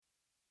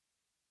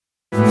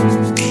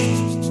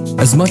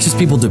As much as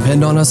people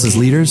depend on us as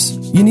leaders,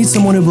 you need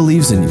someone who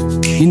believes in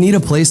you. You need a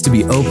place to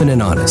be open and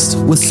honest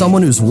with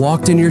someone who's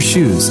walked in your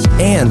shoes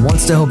and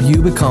wants to help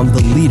you become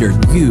the leader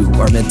you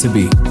are meant to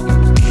be.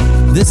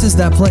 This is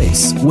that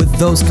place with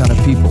those kind of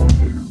people.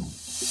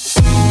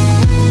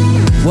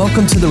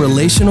 Welcome to the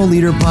Relational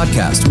Leader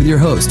Podcast with your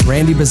host,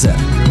 Randy Bezet.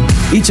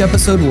 Each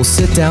episode will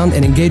sit down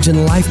and engage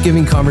in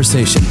life-giving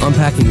conversation,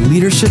 unpacking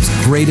leadership's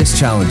greatest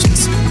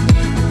challenges.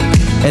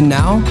 And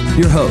now,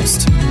 your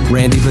host,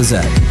 Randy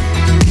Bezet.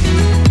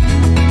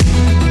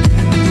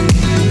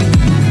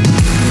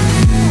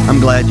 I'm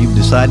glad you've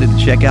decided to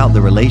check out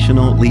the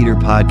Relational Leader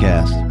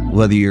Podcast.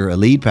 Whether you're a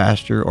lead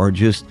pastor or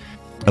just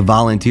a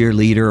volunteer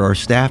leader or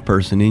staff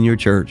person in your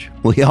church,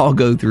 we all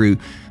go through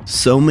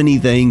so many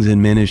things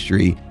in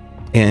ministry,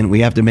 and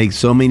we have to make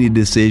so many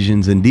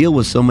decisions and deal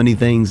with so many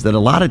things that a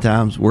lot of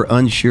times we're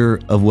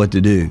unsure of what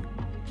to do.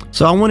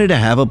 So I wanted to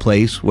have a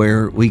place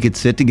where we could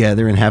sit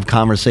together and have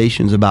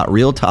conversations about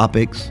real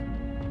topics,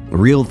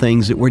 real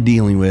things that we're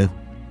dealing with,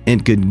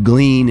 and could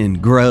glean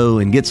and grow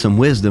and get some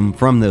wisdom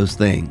from those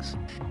things.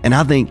 And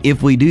I think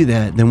if we do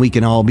that, then we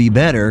can all be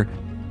better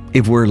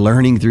if we're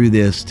learning through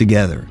this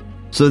together.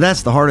 So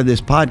that's the heart of this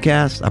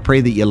podcast. I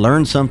pray that you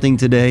learn something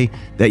today,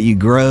 that you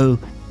grow,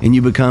 and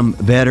you become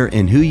better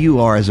in who you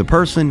are as a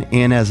person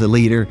and as a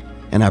leader.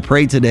 And I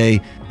pray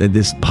today that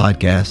this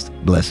podcast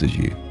blesses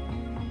you.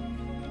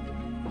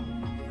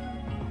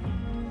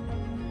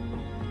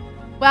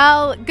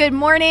 Well, good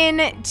morning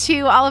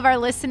to all of our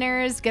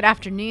listeners. Good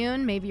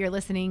afternoon. Maybe you're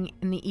listening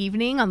in the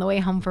evening on the way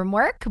home from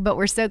work, but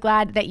we're so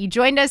glad that you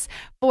joined us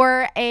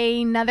for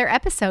another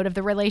episode of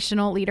the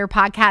Relational Leader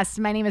Podcast.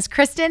 My name is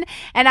Kristen,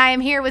 and I am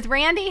here with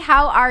Randy.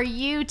 How are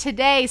you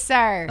today,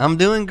 sir? I'm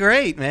doing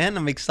great, man.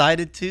 I'm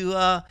excited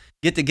to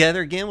get together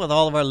again with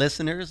all of our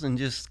listeners and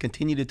just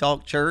continue to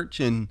talk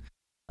church and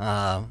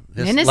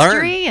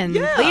ministry and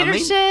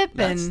leadership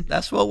and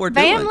that's what we're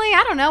family. doing.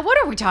 I don't know. What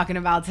are we talking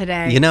about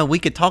today? You know, we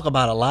could talk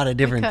about a lot of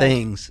different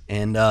things,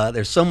 and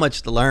there's so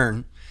much to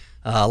learn.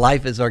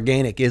 Life is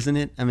organic, isn't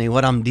it? I mean,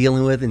 what I'm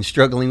dealing with and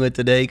struggling with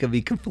today could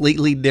be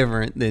completely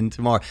different than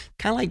tomorrow.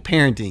 Kind of like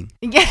parenting.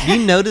 Yeah.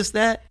 You notice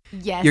that?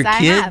 Yes, Your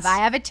kids, have. I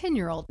have a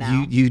 10-year-old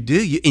now. You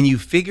do. And you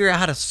figure out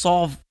how to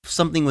solve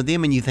something with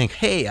them, and you think,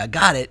 hey, I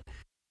got it.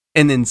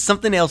 And then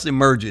something else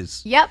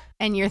emerges. Yep.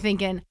 And you're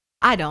thinking,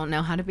 I don't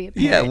know how to be a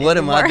parent. Yeah, what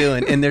anymore. am I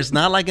doing? And there's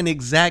not like an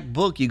exact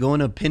book. You go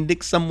in an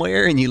appendix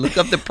somewhere and you look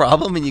up the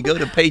problem and you go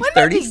to page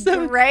 37.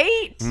 That'd be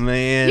great.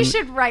 Man. You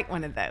should write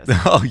one of those.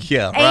 Oh,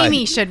 yeah, right.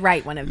 Amy should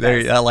write one of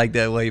those. I like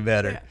that way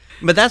better. Yeah.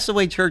 But that's the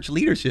way church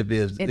leadership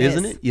is,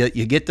 isn't it?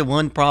 You get to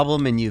one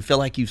problem and you feel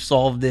like you've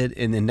solved it,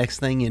 and the next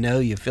thing you know,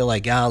 you feel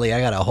like, golly, I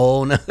got a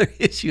whole nother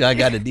issue I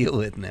got to deal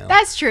with now.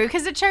 That's true,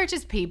 because the church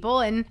is people,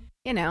 and,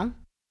 you know,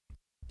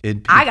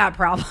 I got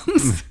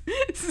problems.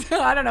 So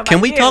I don't know.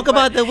 Can we talk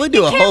about that? We'll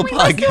do a whole podcast.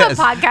 Let's do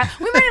a podcast.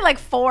 We made like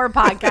 4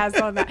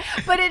 podcasts on that.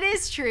 But it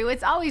is true.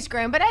 It's always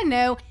grown. But I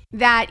know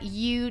that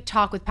you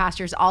talk with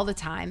pastors all the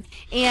time,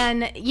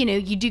 and you know,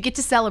 you do get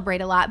to celebrate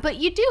a lot, but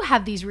you do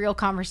have these real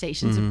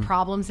conversations of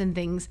problems and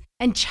things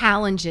and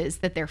challenges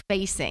that they're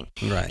facing.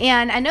 Right.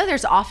 And I know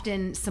there's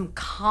often some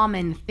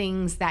common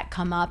things that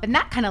come up, and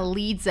that kind of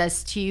leads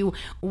us to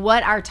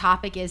what our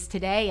topic is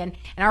today. And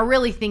I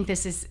really think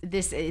this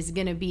is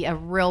going to be a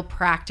real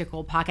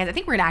practical podcast. I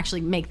think we're going to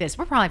actually make this.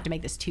 We'll probably have to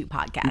make this 2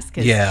 podcasts,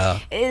 because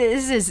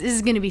this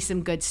is going to be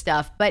some good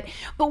stuff. But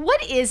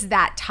what is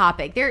that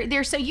topic?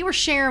 So you were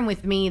sharing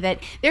with me that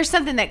there's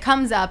something that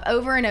comes up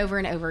over and over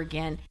and over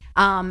again.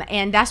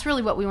 And that's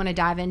really what we want to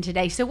dive in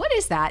today. So what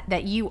is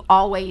that you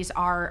always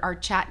are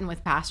chatting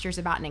with pastors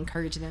about and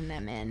encouraging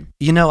them in?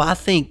 You know, I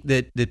think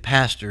that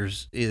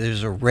pastors,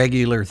 there's a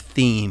regular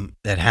theme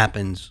that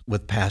happens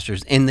with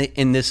pastors. And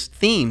this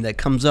theme that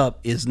comes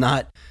up is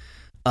not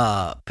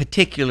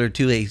particular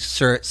to a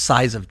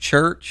size of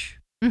church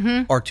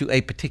or to a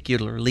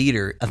particular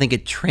leader. I think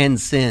it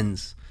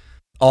transcends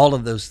all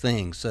of those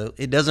things. So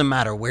it doesn't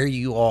matter where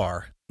you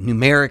are,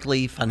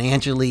 numerically,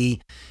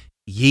 financially,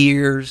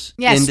 years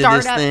into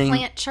startup, this thing.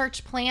 Plant,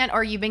 church plant,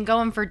 or you've been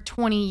going for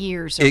 20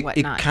 years or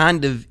whatnot. It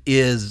kind of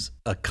is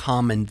a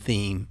common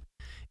theme,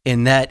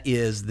 and that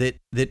is that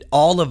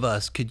all of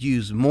us could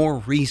use more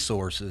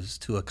resources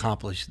to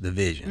accomplish the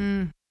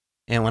vision.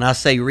 And when I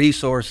say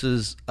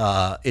resources,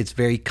 it's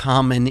very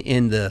common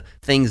in the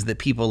things that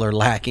people are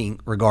lacking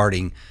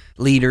regarding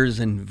leaders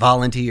and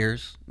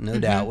volunteers. No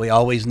doubt, we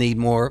always need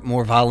more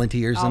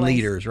volunteers and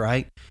leaders,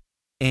 right?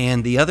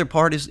 And the other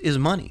part is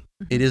money.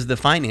 It is the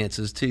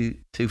finances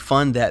to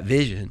fund that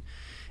vision.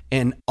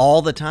 And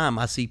all the time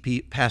I see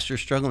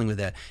pastors struggling with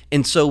that.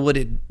 And so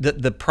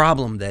the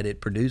problem that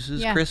it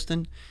produces,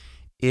 Kristen,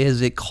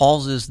 is it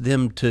causes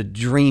them to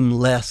dream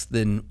less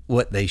than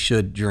what they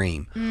should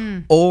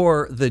dream.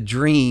 Or the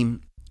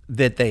dream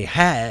that they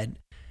had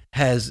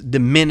has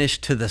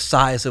diminished to the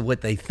size of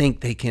what they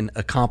think they can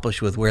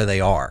accomplish with where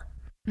they are.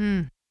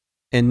 And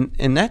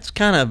that's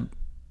kind of,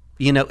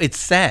 you know, it's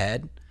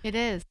sad. It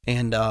is.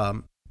 And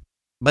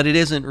but it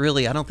isn't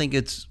really, I don't think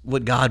it's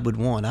what God would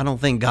want. I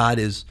don't think God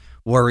is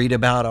worried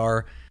about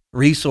our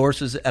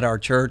resources at our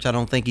church. I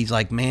don't think he's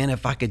like, man,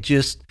 if I could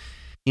just,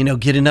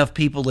 get enough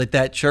people at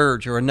that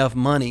church or enough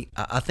money.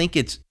 I think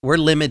we're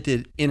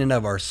limited in and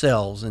of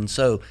ourselves. And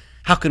so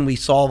how can we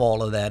solve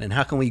all of that, and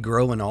how can we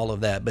grow in all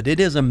of that? But it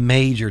is a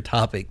major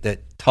topic that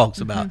talks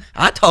about,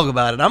 I talk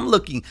about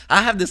it.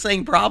 I have the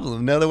same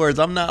problem. In other words,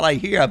 I'm not like,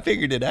 here, I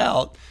figured it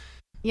out.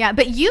 Yeah,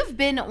 but you've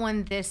been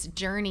on this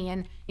journey,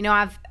 and,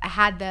 I've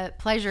had the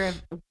pleasure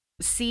of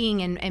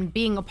seeing and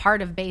being a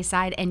part of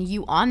Bayside and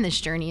you on this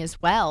journey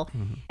as well.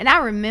 Mm-hmm. And I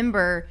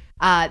remember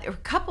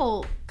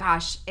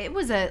it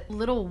was a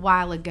little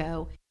while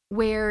ago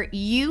where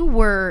you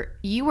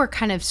were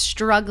kind of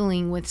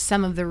struggling with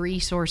some of the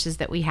resources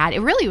that we had.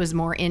 It really was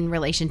more in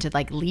relation to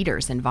like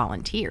leaders and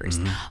volunteers.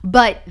 Mm-hmm.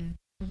 But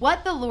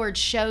what the Lord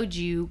showed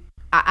you,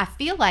 I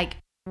feel like,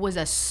 was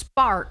a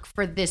spark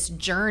for this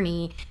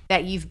journey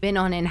that you've been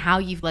on and how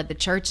you've led the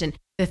church and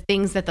the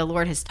things that the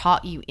Lord has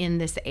taught you in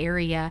this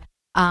area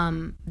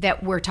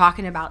that we're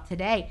talking about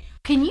today.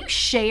 Can you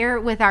share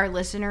with our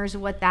listeners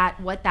what that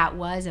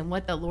was and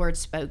what the Lord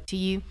spoke to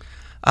you?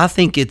 I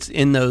think it's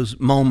in those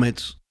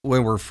moments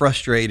when we're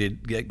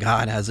frustrated that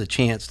God has a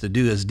chance to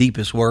do his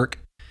deepest work.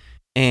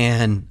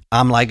 And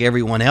I'm like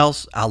everyone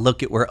else. I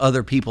look at where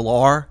other people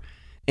are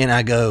and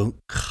I go,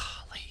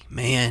 golly,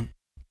 man,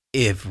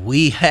 if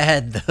we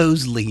had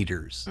those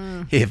leaders,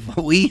 if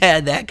we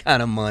had that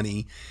kind of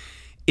money,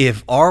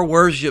 if our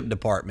worship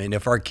department,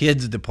 if our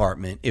kids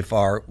department, if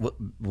our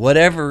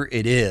whatever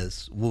it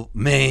is,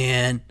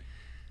 man,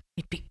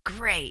 it'd be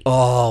great.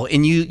 Oh,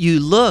 and you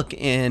look,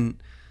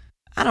 and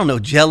I don't know,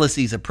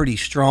 jealousy is a pretty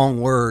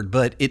strong word,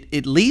 but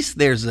at least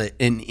there's an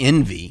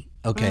envy.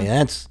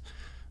 Okay,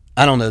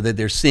 I don't know that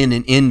there's sin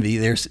and envy.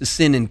 There's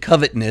sin and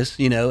covetousness,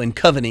 and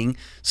coveting.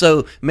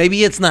 So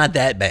maybe it's not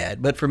that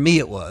bad, but for me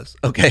it was.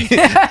 Okay.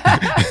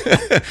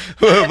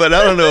 But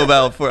I don't know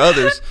about for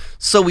others.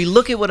 So we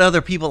look at what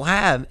other people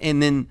have,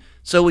 and then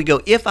so we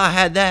go, if I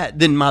had that,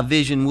 then my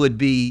vision would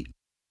be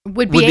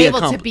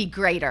able to be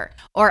greater,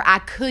 or I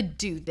could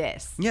do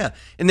this. Yeah.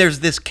 And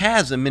there's this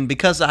chasm, and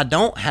because I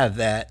don't have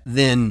that,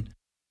 then,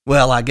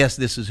 well, I guess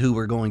this is who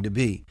we're going to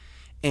be.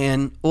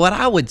 And what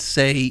I would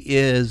say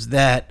is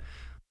that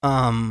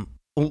well,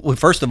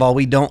 first of all,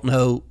 we don't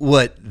know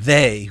what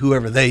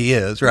whoever they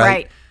is, right?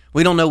 Right.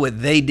 We don't know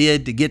what they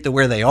did to get to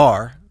where they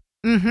are.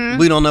 Mm-hmm.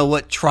 We don't know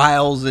what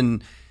trials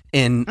and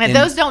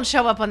those don't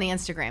show up on the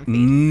Instagram feed.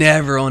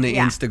 Never on the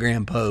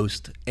Instagram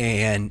post.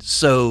 And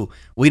so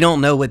we don't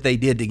know what they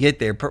did to get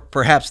there.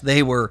 Perhaps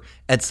they were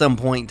at some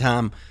point in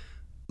time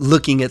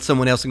looking at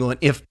someone else and going,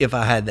 if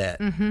I had that.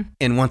 Mm-hmm.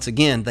 And once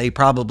again, they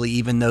probably,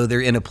 even though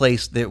they're in a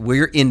place that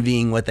we're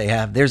envying what they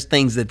have, there's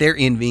things that they're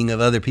envying of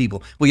other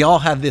people. We all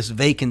have this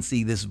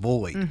vacancy, this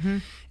void. Mm-hmm.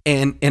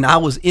 And I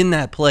was in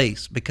that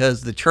place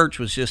because the church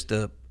was just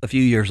a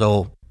few years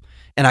old.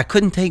 And I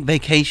couldn't take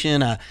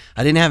vacation. I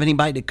didn't have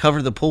anybody to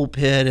cover the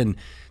pulpit and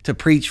to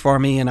preach for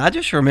me. And I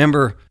just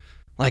remember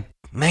like,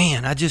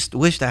 man, I just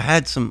wished I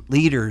had some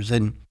leaders.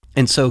 And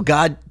so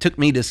God took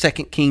me to 2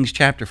 Kings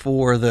chapter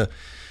 4,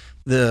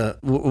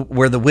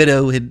 where the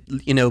widow had,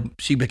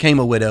 she became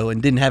a widow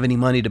and didn't have any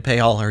money to pay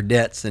all her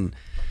debts. And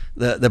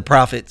the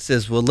prophet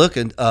says, well, look,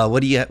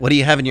 what do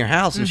you have in your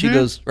house? And she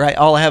goes, right,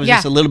 all I have is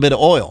just a little bit of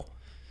oil.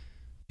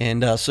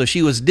 And so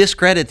she was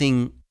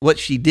discrediting what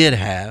she did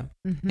have.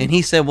 Mm-hmm. And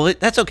he said, well,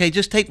 that's okay.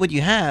 Just take what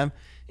you have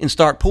and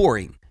start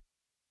pouring.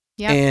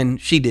 Yep. And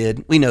she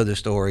did. We know the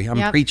story.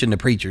 I'm preaching to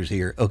preachers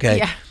here. Okay.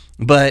 Yeah.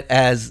 But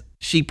as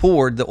she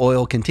poured, the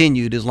oil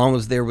continued as long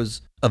as there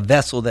was a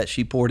vessel that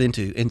she poured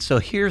into. And so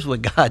here's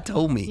what God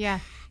told me. Yeah.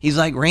 He's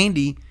like,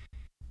 Randy,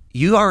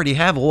 you already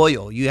have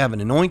oil. You have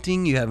an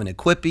anointing, you have an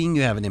equipping,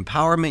 you have an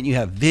empowerment, you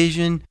have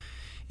vision.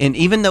 And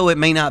even though it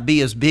may not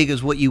be as big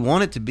as what you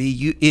want it to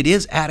be, it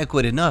is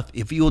adequate enough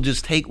if you'll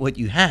just take what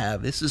you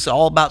have. This is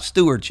all about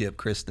stewardship,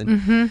 Kristen.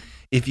 Mm-hmm.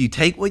 If you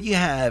take what you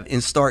have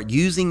and start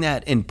using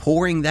that and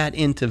pouring that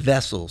into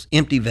vessels,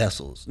 empty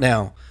vessels,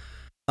 now,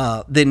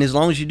 then as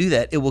long as you do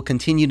that, it will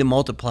continue to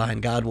multiply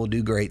and God will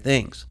do great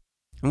things.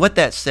 And what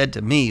that said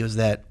to me was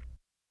that,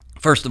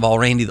 first of all,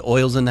 Randy, the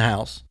oil's in the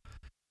house.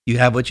 You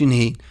have what you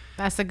need.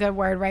 That's a good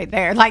word right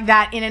there. Like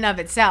that in and of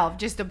itself,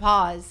 just to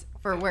pause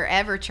for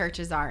wherever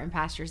churches are and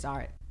pastors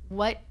are,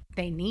 what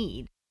they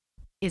need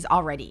is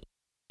already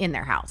in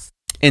their house.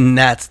 And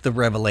that's the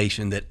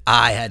revelation that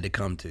I had to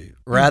come to.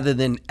 Rather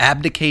than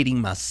abdicating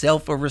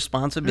myself of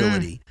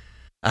responsibility,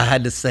 I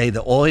had to say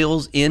the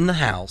oil's in the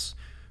house.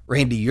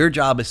 Randy, your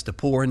job is to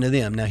pour into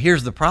them. Now,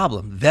 here's the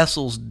problem.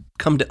 Vessels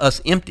come to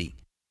us empty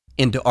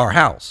into our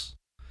house.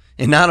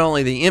 And not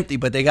only they empty,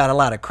 but they got a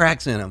lot of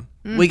cracks in them.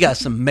 We got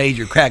some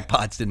major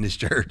crackpots in this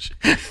church.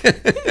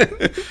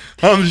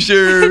 I'm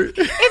sure. If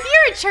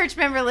you're a church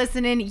member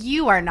listening,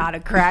 you are not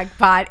a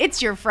crackpot.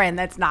 It's your friend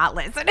that's not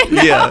listening.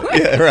 No.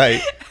 Yeah,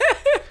 right.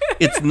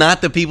 It's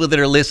not the people that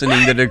are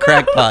listening that are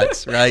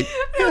crackpots, right?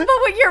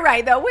 But you're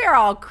right, though. We're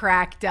all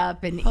cracked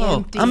up and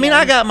empty. I mean,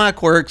 I got my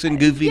quirks and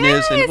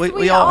goofiness, yes, and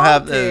we all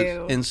have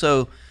those. And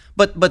so,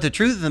 but the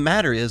truth of the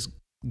matter is,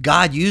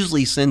 God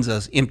usually sends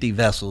us empty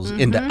vessels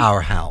into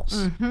our house.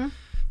 Mm-hmm.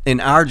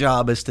 And our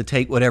job is to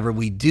take whatever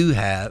we do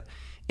have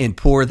and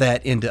pour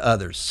that into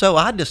others. So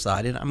I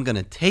decided I'm going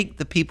to take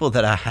the people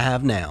that I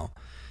have now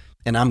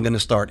and I'm going to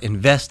start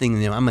investing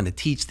in them. I'm going to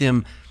teach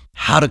them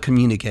how to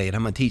communicate.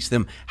 I'm going to teach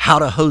them how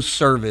to host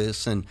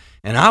service. And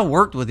I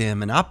worked with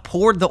them and I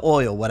poured the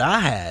oil, what I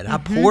had, I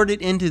poured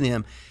it into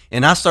them,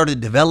 and I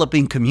started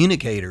developing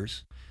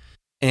communicators.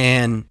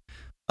 And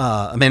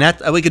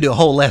we could do a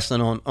whole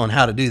lesson on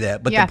how to do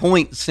that. But the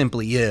point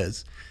simply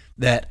is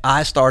that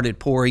I started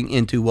pouring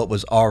into what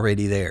was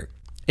already there.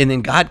 And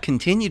then God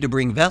continued to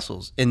bring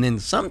vessels. And then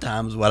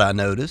sometimes what I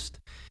noticed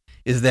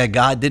is that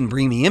God didn't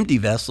bring me empty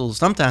vessels.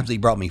 Sometimes he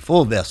brought me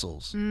full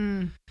vessels.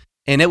 And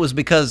it was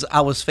because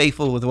I was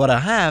faithful with what I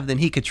have, then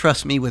he could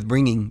trust me with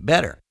bringing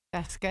better.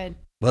 That's good.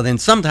 Well, then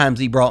sometimes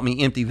he brought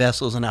me empty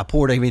vessels and I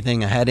poured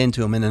everything I had into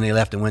them, and then they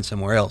left and went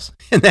somewhere else.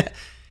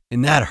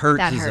 And that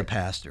hurts as a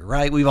pastor,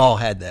 right? We've all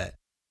had that.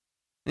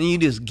 And you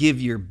just give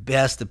your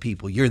best to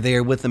people. You're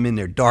there with them in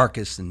their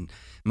darkest and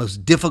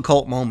most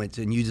difficult moments,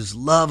 and you just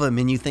love them,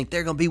 and you think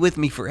they're going to be with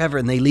me forever,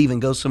 and they leave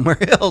and go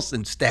somewhere else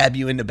and stab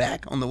you in the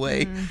back on the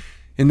way.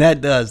 And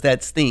that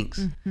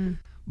stinks.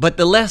 But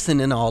the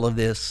lesson in all of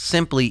this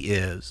simply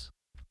is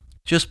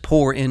just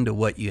pour into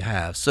what you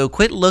have. So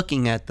quit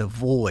looking at the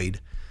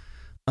void.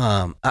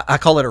 I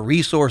call it a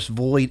resource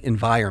void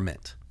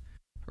environment,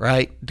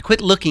 right? Quit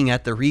looking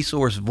at the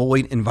resource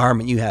void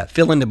environment you have.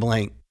 Fill in the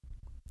blank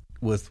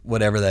with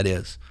whatever that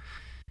is.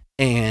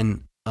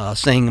 And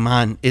saying,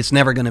 mine, it's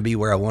never going to be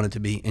where I want it to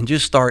be. And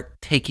just start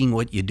taking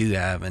what you do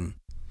have and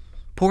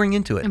pouring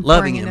into it,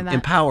 loving them,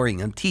 empowering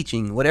them,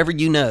 teaching, whatever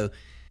you know,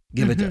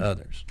 give it to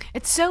others.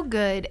 It's so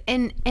good.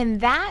 And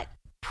that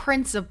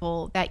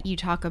principle that you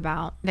talk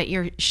about, that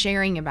you're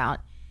sharing about,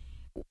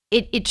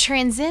 it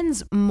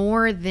transcends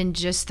more than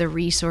just the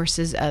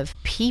resources of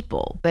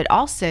people, but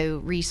also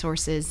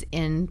resources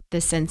in the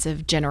sense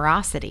of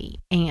generosity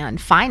and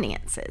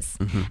finances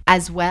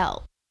as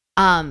well.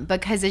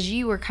 Because as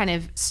you were kind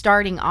of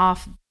starting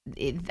off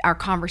our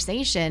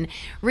conversation,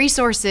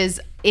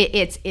 resources,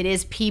 it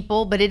is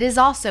people, but it is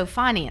also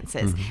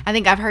finances. I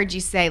think I've heard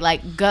you say,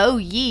 like, go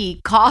ye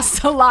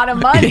costs a lot of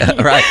money.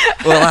 Yeah, right.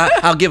 Well,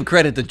 I'll give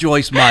credit to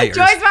Joyce Myers.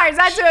 Joyce Myers,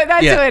 that's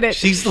who it is.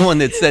 She's the one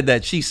that said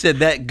that. She said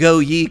that go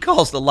ye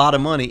costs a lot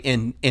of money,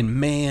 and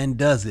man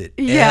does it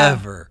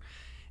ever.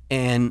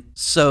 And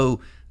so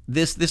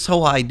this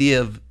whole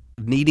idea of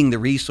needing the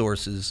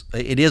resources,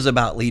 it is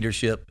about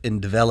leadership and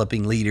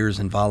developing leaders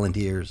and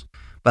volunteers.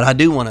 But I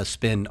do want to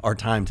spend our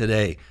time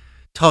today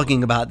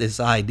talking about this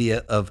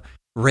idea of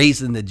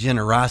raising the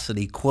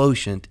generosity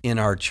quotient in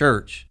our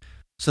church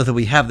so that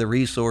we have the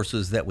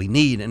resources that we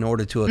need in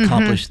order to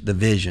accomplish the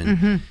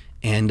vision.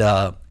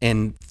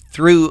 And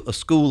through a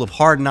school of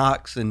hard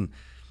knocks and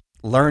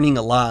learning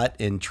a lot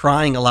and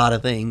trying a lot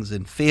of things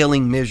and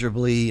failing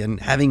miserably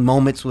and having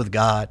moments with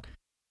God,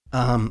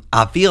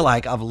 I feel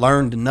like I've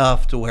learned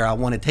enough to where I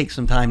want to take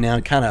some time now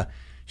and kind of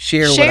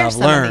share what I've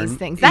some learned. Of these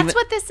things. That's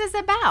what this is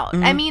about.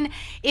 I mean,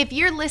 if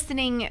you're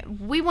listening,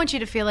 we want you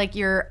to feel like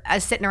you're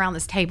sitting around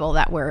this table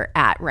that we're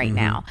at right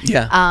now.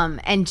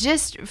 And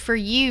just for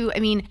you, I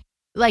mean,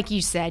 like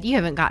you said, you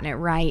haven't gotten it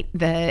right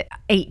the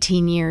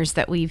 18 years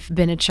that we've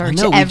been a church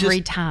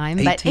every time.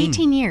 18. But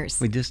 18 years.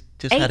 We just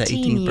had an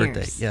 18th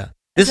birthday. Yeah.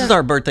 This is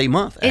our birthday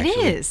month, actually.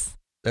 It is.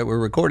 That we're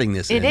recording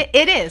this in.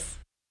 It is.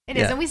 It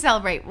is, and we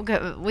celebrate.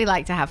 We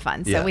like to have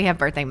fun, so we have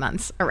birthday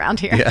months around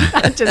here.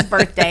 Not just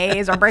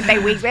birthdays or birthday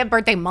weeks. We have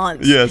birthday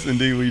months. Yes,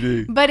 indeed we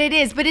do. But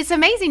it's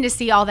amazing to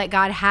see all that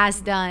God has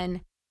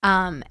done,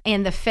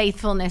 and the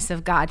faithfulness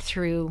of God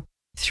through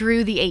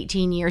the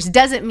 18 years.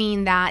 Doesn't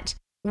mean that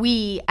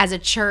we as a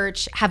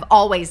church have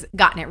always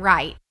gotten it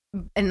right.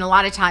 And a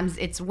lot of times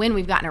it's when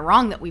we've gotten it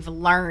wrong that we've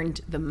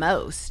learned the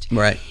most.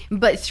 Right.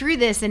 But through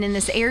this and in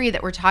this area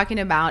that we're talking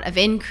about of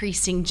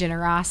increasing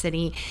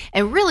generosity,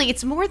 and really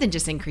it's more than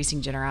just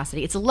increasing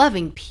generosity. It's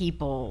loving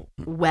people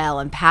well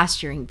and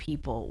pastoring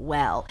people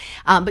well.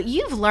 But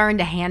you've learned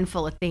a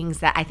handful of things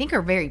that I think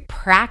are very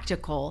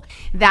practical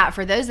that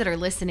for those that are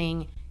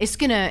listening, it's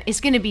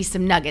gonna be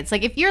some nuggets.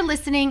 Like if you're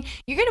listening,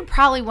 you're gonna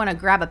probably want to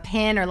grab a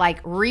pen or like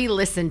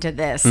re-listen to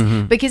this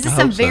because it's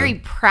some very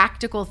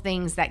practical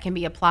things that can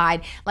be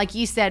applied. Like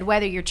you said,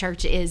 whether your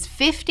church is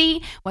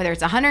 50, whether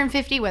it's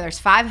 150, whether it's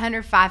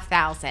 500,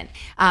 5,000,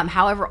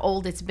 however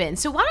old it's been.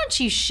 So why don't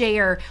you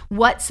share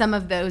what some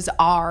of those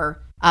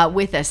are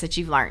with us that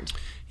you've learned?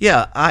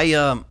 Yeah,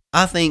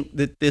 I think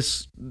that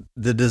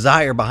the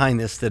desire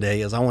behind this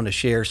today is I want to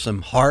share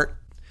some heart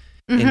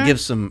and give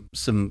some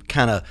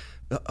kind of.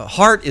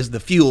 Heart is the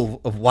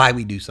fuel of why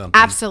we do something.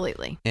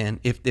 Absolutely. And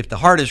if the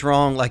heart is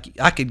wrong, like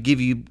I could give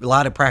you a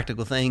lot of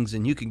practical things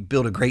and you can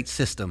build a great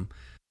system.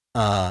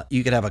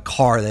 You could have a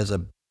car that has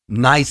a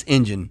nice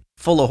engine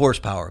full of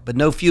horsepower, but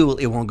no fuel,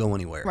 it won't go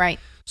anywhere. Right.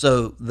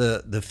 So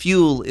the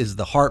fuel is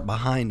the heart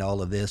behind all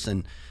of this.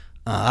 And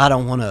I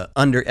don't want to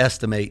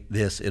underestimate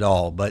this at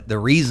all, but the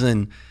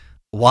reason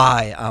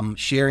why I'm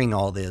sharing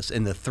all this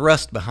and the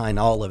thrust behind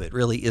all of it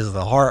really is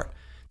the heart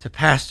to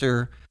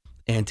pastor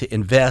and to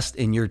invest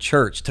in your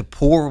church, to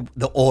pour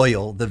the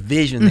oil, the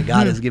vision that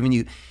God has given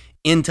you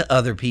into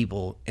other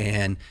people.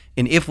 And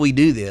if we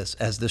do this,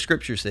 as the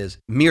scripture says,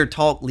 mere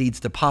talk leads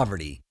to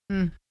poverty,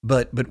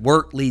 but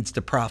work leads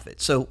to profit.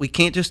 So we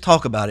can't just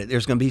talk about it.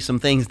 There's going to be some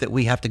things that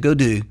we have to go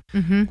do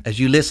as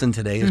you listen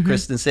today. As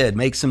Kristen said,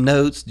 make some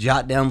notes,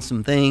 jot down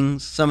some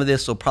things. Some of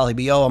this will probably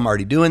be, I'm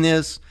already doing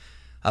this.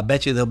 I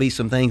bet you there'll be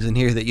some things in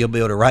here that you'll be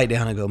able to write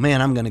down and go,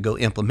 man, I'm going to go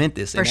implement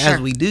this. And as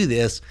we do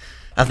this,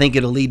 I think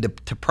it'll lead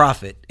to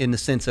profit in the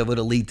sense of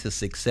it'll lead to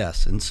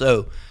success. And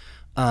so,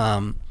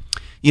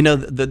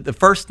 the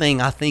first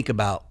thing I think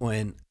about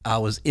when I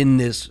was in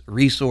this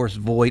resource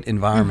void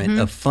environment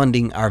of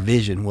funding our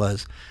vision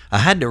was I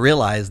had to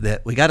realize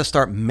that we got to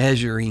start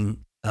measuring,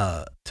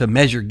 to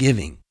measure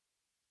giving.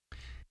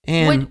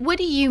 And what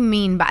do you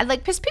mean by,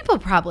 because people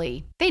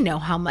probably, they know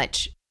how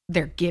much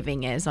their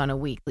giving is on a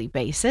weekly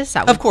basis.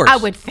 Of course. I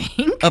would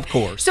think. Of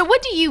course. So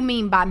what do you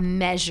mean by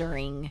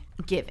measuring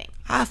giving?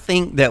 I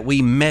think that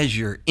we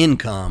measure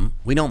income.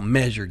 We don't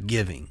measure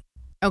giving.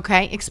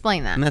 Okay.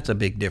 Explain that. And that's a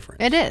big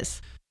difference. It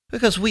is.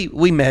 Because we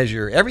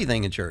measure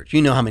everything in church.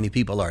 You know how many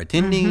people are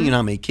attending, you know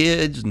how many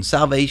kids and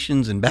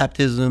salvations and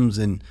baptisms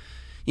and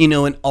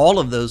all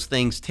of those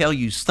things tell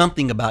you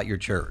something about your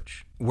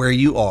church, where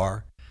you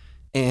are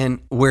and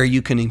where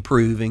you can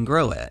improve and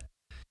grow at.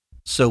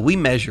 So we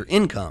measure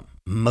income.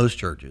 Most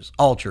churches,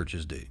 all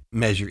churches do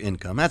measure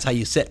income. That's how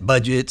you set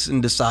budgets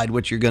and decide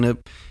what you're going to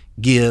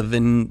give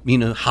and,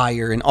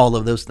 hire and all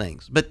of those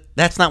things. But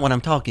that's not what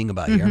I'm talking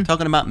about here. I'm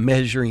talking about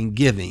measuring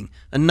giving.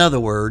 In other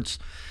words,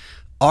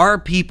 are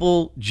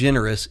people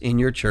generous in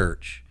your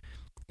church?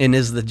 And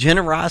is the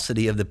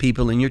generosity of the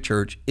people in your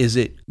church, is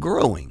it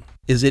growing?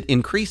 Is it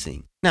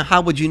increasing? Now,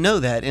 how would you know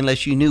that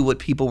unless you knew what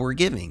people were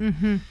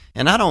giving?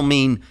 And I don't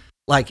mean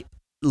like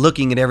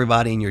looking at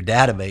everybody in your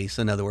database,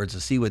 in other words,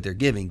 to see what they're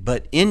giving.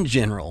 But in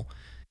general,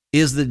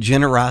 is the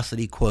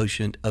generosity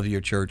quotient of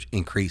your church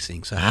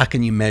increasing? So how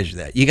can you measure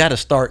that? You got to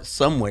start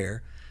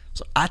somewhere.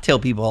 So I tell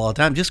people all the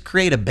time, just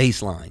create a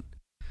baseline.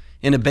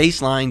 And a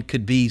baseline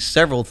could be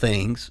several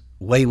things.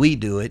 Way we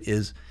do it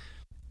is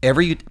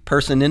every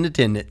person in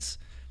attendance,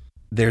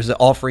 there's an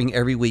offering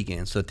every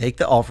weekend. So take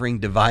the offering,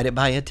 divide it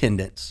by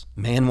attendance,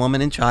 man,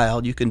 woman, and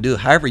child. You can do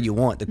it however you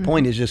want. The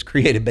point is just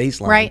create a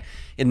baseline. Right.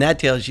 And that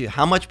tells you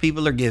how much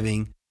people are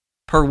giving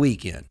per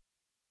weekend.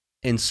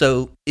 And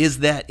so is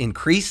that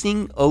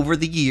increasing over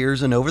the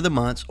years and over the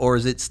months, or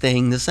is it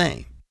staying the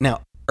same?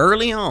 Now,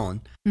 early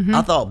on,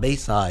 I thought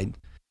Bayside,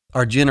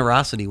 our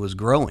generosity was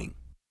growing.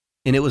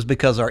 And it was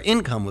because our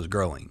income was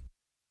growing.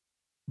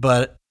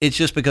 But it's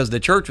just because the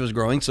church was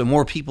growing, so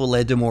more people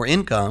led to more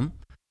income.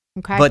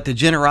 Okay. But the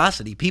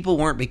generosity, people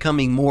weren't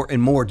becoming more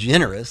and more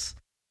generous,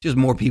 just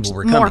more people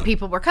were coming. More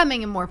people were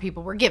coming and more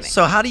people were giving.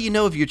 So how do you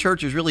know if your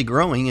church is really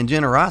growing in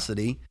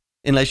generosity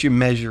unless you're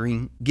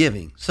measuring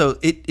giving? So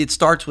it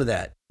starts with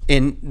that,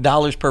 in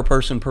dollars per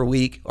person per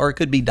week, or it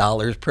could be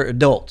dollars per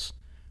adults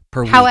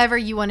per week. However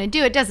you want to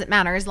do it, doesn't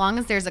matter as long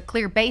as there's a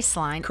clear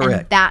baseline.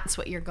 Correct. And that's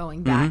what you're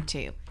going back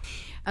to.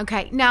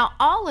 Okay, now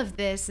all of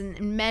this and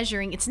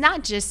measuring, it's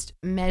not just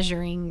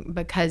measuring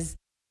because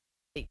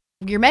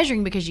you're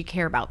measuring because you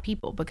care about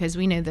people, because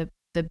we know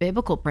the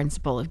biblical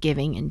principle of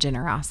giving and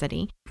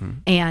generosity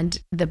and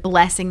the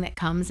blessing that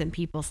comes in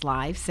people's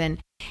lives.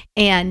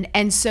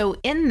 And so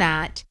in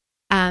that,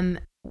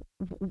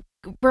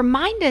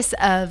 remind us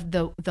of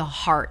the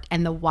heart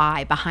and the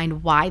why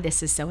behind why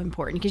this is so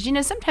important,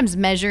 because sometimes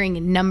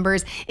measuring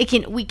numbers,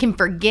 we can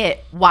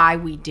forget why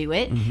we do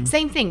it.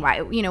 Same thing,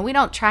 why we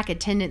don't track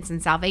attendance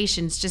and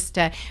salvations just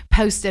to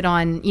post it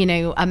on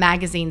a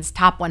magazine's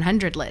top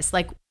 100 list.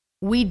 Like,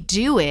 we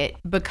do it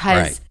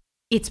because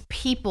it's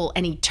people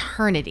and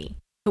eternity.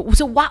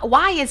 So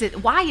why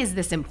is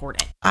this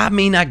important? I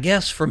mean, I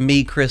guess for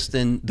me,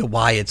 Kristen, the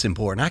why it's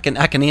important,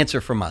 I can answer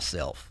for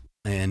myself.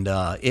 And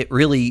it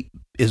really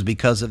is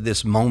because of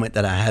this moment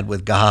that I had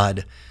with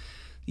God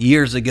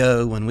years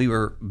ago when we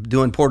were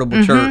doing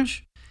Portable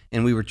Church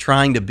and we were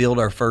trying to build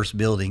our first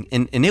building.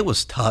 And it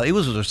was tough. It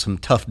was some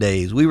tough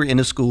days. We were in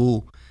a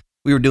school.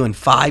 We were doing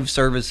 5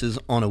 services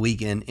on a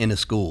weekend in a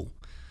school.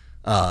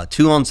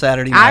 2 on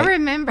Saturday night. I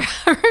remember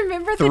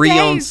the 3 days.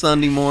 on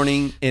Sunday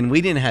morning, and we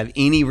didn't have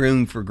any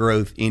room for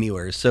growth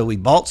anywhere. So we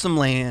bought some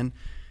land,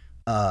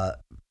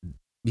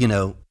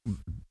 going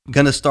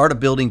to start a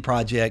building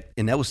project,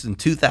 and that was in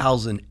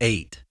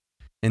 2008.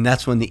 And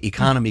that's when the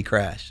economy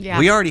crashed. Yeah.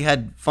 We already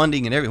had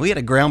funding and everything. We had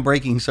a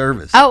groundbreaking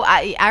service. Oh,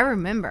 I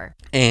remember.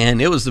 And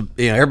it was,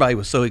 everybody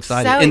was so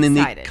excited. And then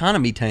the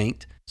economy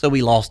tanked, so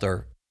we lost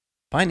our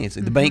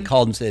financing. The bank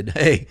called and said,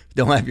 hey,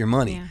 don't have your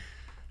money. Yeah.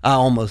 I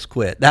almost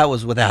quit. That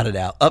was without a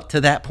doubt. Up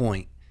to that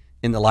point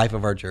in the life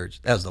of our church,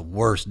 that was the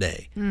worst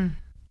day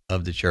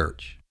of the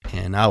church.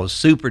 And I was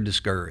super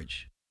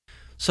discouraged.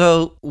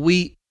 So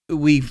we've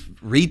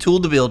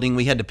retooled the building.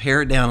 We had to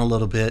pare it down a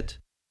little bit,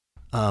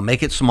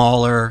 make it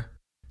smaller,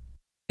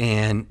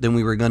 and then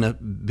we were going to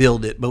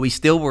build it. But we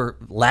still were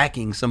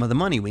lacking some of the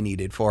money we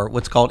needed for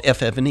what's called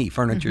FF&E,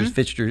 furniture,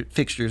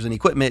 fixtures and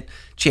equipment,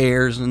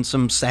 chairs and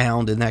some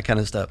sound and that kind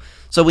of stuff.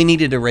 So we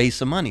needed to raise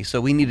some money. So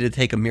we needed to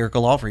take a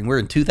miracle offering. We're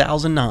in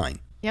 2009.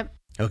 Yep.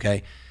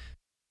 Okay.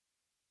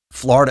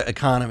 Florida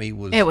economy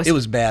it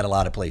was bad a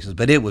lot of places,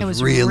 but it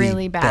was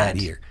really bad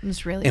here. It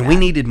was really and bad. We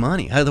needed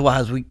money.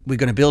 Otherwise, we're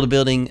going to build a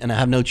building, and I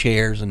have no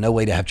chairs and no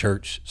way to have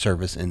church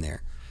service in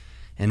there.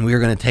 And we were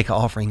going to take an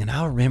offering. And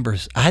I remember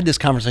I had this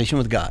conversation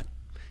with God,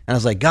 and I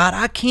was like, God,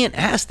 I can't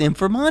ask them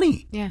for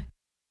money. Yeah,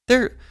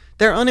 they're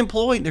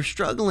unemployed. They're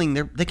struggling.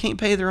 They can't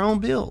pay their own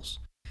bills.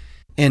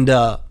 And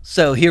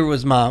so here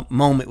was my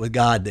moment with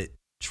God that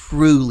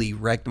truly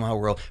wrecked my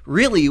world.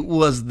 Really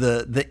was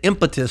the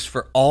impetus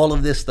for all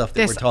of this stuff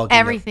that we're talking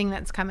everything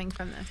about. That's coming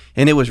from this.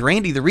 And it was,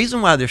 Randy, the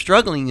reason why they're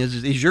struggling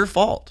is your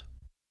fault.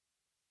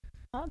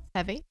 Well, it's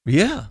heavy.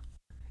 Yeah.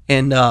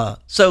 And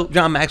so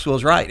John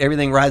Maxwell's right.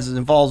 Everything rises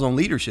and falls on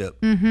leadership.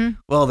 Mm-hmm.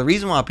 Well, the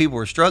reason why people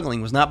were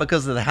struggling was not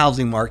because of the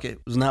housing market,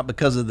 was not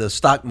because of the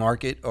stock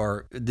market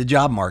or the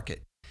job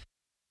market.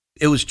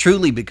 It was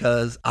truly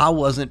because I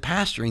wasn't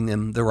pastoring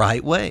them the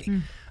right way.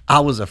 Mm. I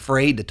was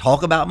afraid to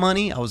talk about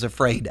money. I was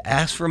afraid to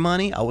ask for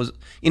money. I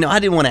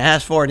didn't want to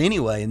ask for it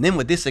anyway. And then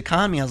with this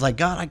economy, I was like,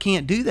 God, I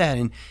can't do that.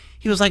 And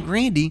he was like,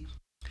 Randy,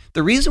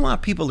 the reason why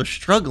people are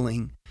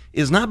struggling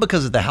is not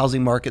because of the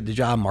housing market, the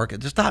job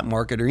market, the stock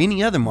market, or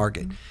any other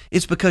market. Mm-hmm.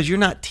 It's because you're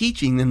not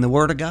teaching them the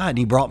word of God. And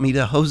he brought me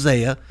to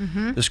Hosea,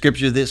 the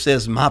scripture that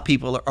says, my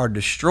people are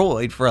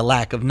destroyed for a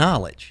lack of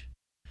knowledge.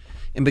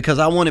 And because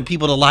I wanted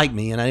people to like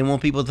me, and I didn't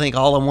want people to think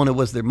all I wanted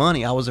was their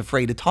money, I was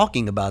afraid of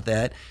talking about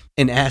that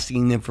and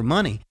asking them for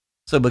money.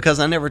 So because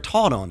I never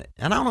taught on it,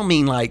 and I don't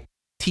mean like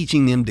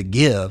teaching them to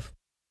give,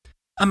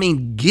 I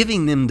mean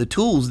giving them the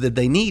tools that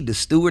they need to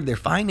steward their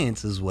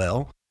finances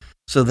well,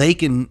 so they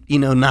can,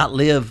 not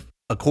live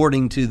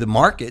according to the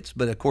markets,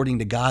 but according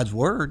to God's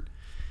word.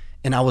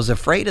 And I was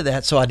afraid of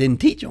that, so I didn't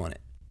teach on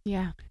it.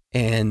 Yeah.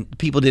 And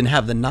people didn't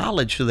have the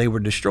knowledge, so they were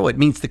destroyed. It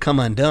means to come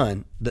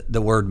undone.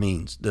 The word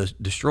means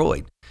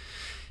destroyed.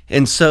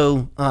 And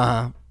so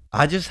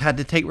I just had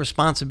to take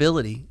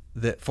responsibility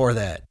for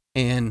that.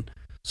 And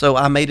so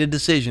I made a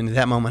decision at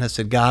that moment. I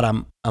said,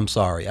 God, I'm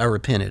sorry. I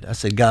repented. I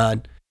said,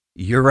 God,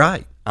 you're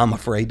right. I'm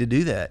afraid to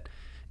do that.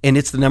 And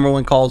it's the number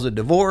one cause of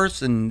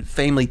divorce and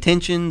family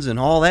tensions and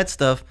all that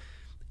stuff.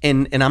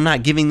 And I'm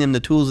not giving them the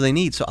tools they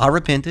need. So I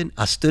repented.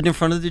 I stood in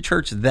front of the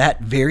church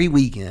that very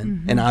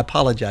weekend, and I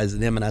apologized to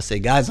them. And I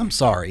said, guys, I'm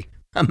sorry.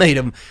 I made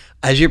them,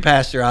 as your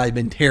pastor, I've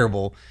been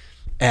terrible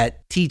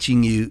at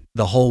teaching you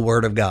the whole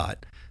word of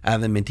God. I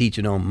haven't been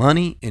teaching on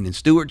money and in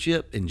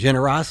stewardship and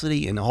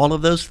generosity and all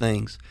of those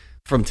things.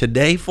 From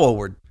today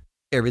forward,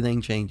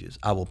 everything changes.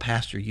 I will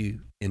pastor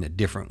you in a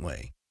different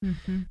way.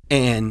 Mm-hmm.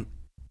 And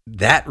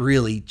that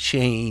really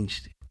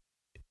changed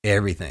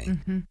everything.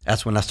 Mm-hmm.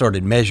 That's when I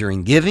started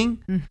measuring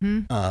giving.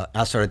 Mm-hmm.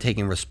 I started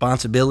taking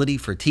responsibility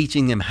for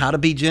teaching them how to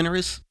be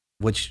generous,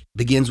 which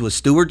begins with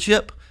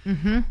stewardship.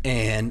 Mm-hmm.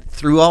 And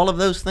through all of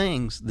those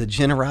things, the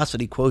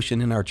generosity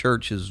quotient in our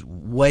church is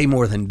way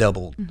more than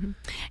doubled. Mm-hmm.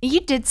 You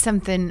did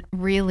something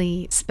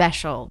really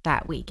special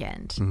that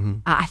weekend. Mm-hmm.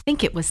 I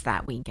think it was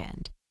that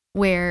weekend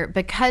where,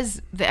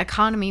 because the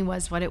economy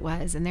was what it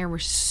was and there were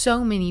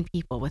so many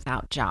people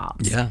without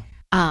jobs. Yeah.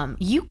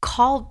 You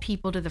called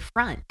people to the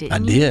front,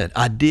 didn't you?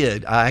 I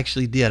did. I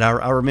actually did.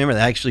 I remember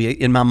that. Actually,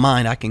 in my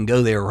mind, I can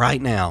go there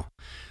right now.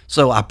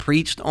 So I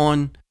preached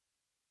on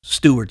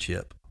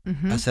stewardship.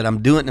 Mm-hmm. I said,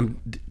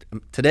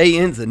 today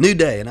ends a new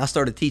day. And I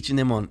started teaching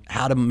them on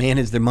how to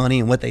manage their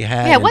money and what they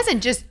had. Yeah, it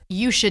wasn't just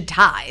you should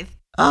tithe.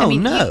 Oh,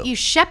 no. You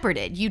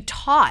shepherded, you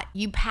taught,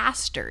 you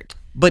pastored.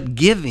 But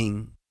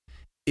giving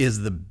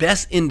is the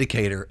best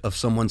indicator of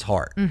someone's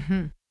heart,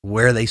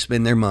 where they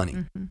spend their money.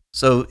 Mm-hmm.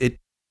 So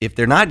if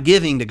they're not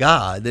giving to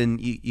God, then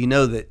you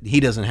know that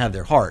he doesn't have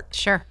their heart.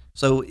 Sure.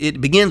 So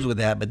it begins with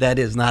that, but that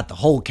is not the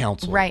whole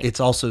counsel. Right. It's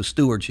also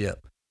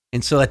stewardship.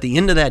 And so at the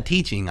end of that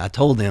teaching, I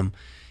told them,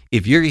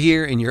 if you're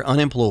here and you're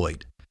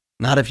unemployed,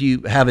 not if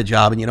you have a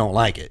job and you don't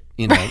like it,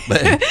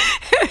 but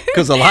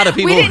because a lot of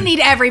people. We didn't need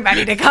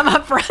everybody to come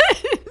up front.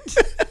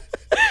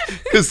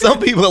 Because some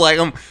people are like,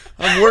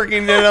 I'm working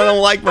and I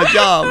don't like my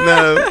job.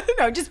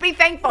 No, just be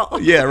thankful.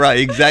 Yeah, right.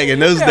 Exactly. In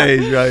those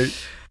days,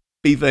 right?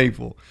 Be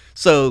thankful.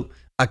 So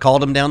I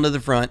called them down to the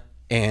front,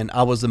 and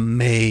I was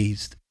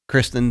amazed,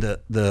 Kristen,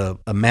 the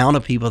amount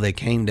of people that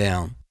came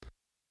down.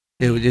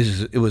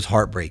 It was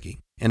heartbreaking.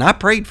 And I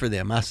prayed for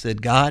them. I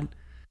said, God,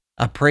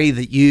 I pray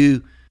that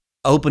you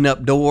open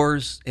up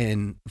doors.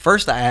 And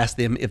first I asked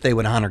them if they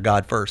would honor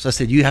God first. I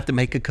said, you have to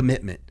make a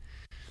commitment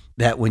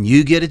that when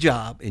you get a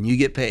job and you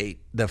get paid,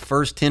 the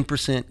first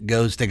 10%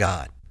 goes to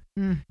God.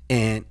 Mm.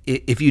 And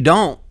if you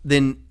don't,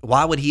 then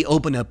why would he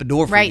open up a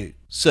door for you?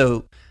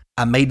 So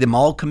I made them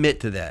all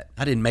commit to that.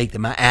 I didn't make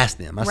them. I asked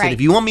them. I said,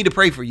 if you want me to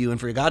pray for you and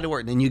for God to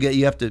work, then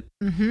you have to,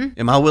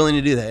 am I willing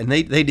to do that? And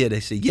they did. They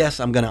said, yes,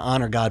 I'm going to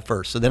honor God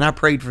first. So then I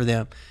prayed for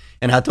them,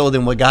 and I told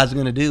them what God's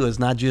going to do is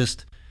not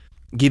just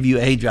give you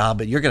a job,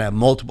 but you're going to have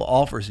multiple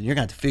offers, and you're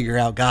going to have to figure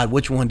out, God,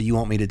 which one do you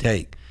want me to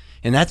take?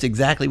 And that's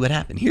exactly what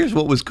happened. Here's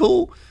what was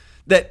cool,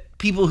 that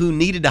people who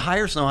needed to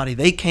hire somebody,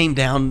 they came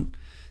down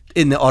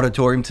in the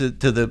auditorium to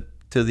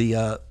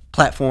the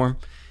platform,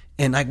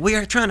 and like, we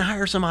are trying to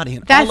hire somebody,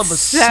 and all of a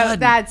sudden,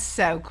 that's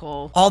so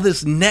cool. All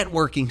this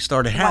networking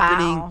started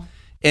happening,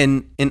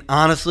 and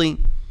honestly,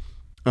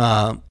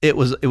 It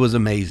was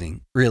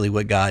amazing, really,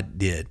 what God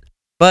did.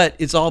 But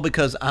it's all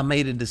because I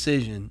made a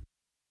decision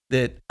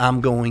that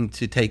I'm going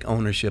to take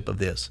ownership of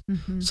this.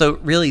 Mm-hmm. So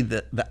really,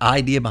 the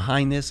idea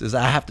behind this is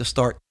I have to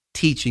start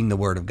teaching the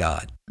Word of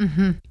God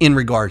Mm-hmm. in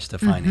regards to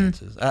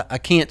finances. I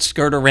can't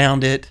skirt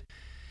around it,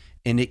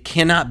 and it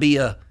cannot be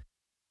a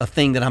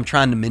thing that I'm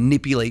trying to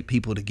manipulate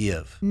people to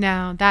give.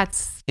 No,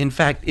 that's In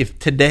fact,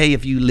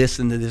 if you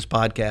listen to this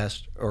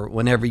podcast or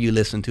whenever you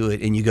listen to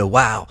it and you go,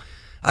 wow,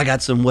 I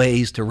got some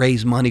ways to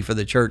raise money for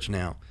the church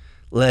now,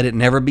 let it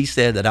never be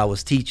said that I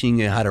was teaching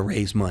you how to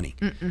raise money.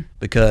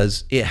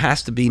 Because it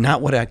has to be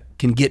not what I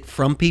can get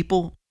from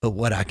people, but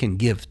what I can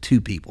give to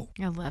people.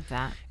 I love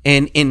that.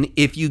 And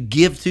if you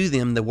give to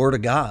them the Word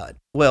of God,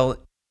 well,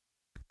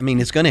 I mean,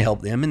 it's going to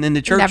help them, and then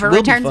the church never will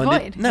returns be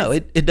funded. void. No,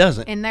 it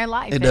doesn't. In their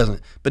life. It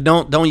doesn't. But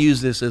don't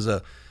use this as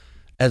a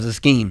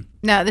scheme.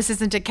 No, this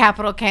isn't a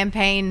capital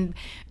campaign.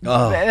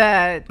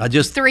 I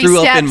just 3 threw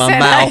up steps in my and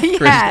mouth, yeah,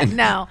 Kristen.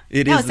 no,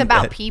 It no, it's isn't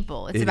about that.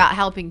 people. It's It about is.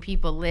 helping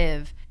people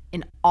live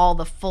in all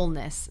the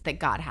fullness that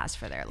God has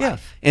for their Yeah,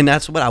 life. and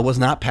that's what I was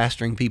not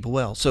pastoring people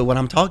well. So what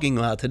I'm talking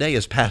about today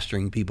is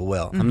pastoring people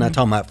well. I'm not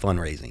talking about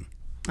fundraising.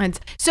 And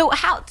so,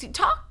 how to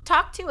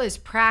talk to us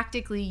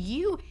practically?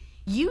 You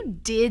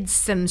did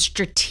some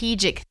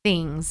strategic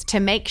things to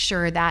make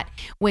sure that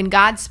when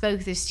God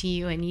spoke this to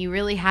you and you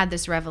really had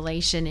this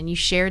revelation and you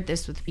shared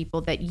this with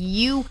people, that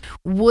you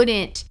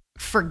wouldn't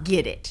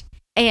forget it.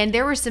 And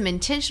there were some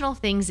intentional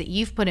things that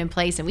you've put in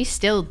place, and we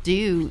still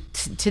do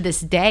to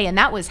this day. And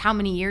that was how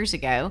many years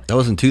ago? That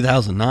was in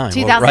 2009.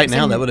 Well, right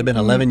now, that would have been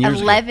 11 years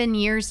ago. 11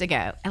 years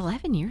ago.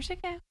 11 years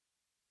ago?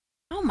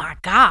 Oh my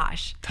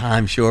gosh.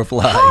 Time sure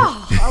flies.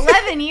 Oh,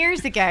 11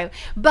 years ago.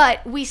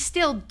 But we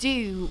still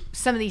do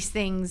some of these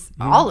things,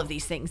 all of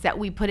these things that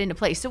we put into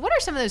place. So what are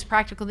some of those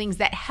practical things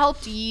that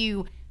helped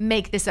you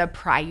make this a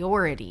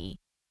priority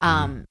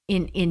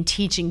in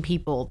teaching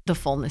people the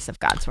fullness of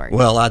God's Word?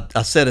 Well,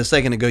 I said a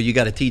second ago, you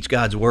got to teach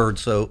God's Word.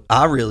 So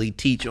I really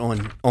teach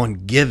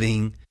on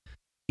giving,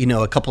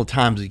 a couple of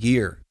times a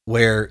year,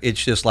 where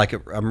it's just like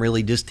I'm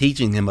really just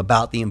teaching them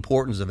about the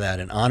importance of that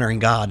and honoring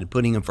God and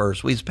putting Him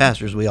first. We as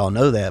pastors, we all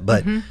know that,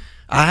 but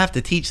I have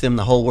to teach them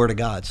the whole Word of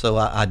God. So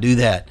I do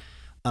that.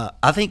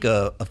 I think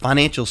a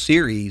financial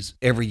series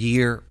every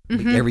year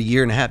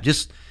and a half,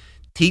 just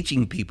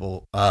teaching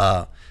people.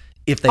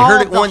 If they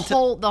heard it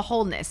the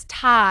wholeness,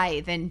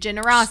 tithe and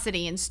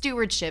generosity and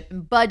stewardship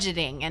and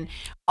budgeting and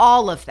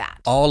all of that.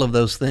 All of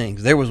those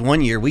things. There was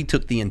one year we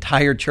took the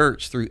entire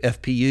church through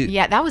FPU.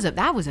 Yeah, that was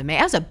amazing.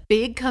 That was a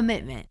big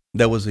commitment.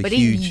 That was But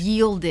huge. it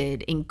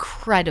yielded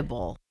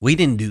incredible. We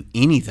didn't do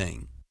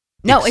anything.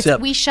 No,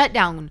 except, we shut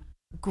down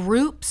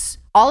groups.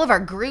 All of our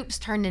groups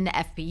turned into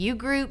FPU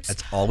groups.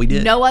 That's all we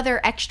did. No other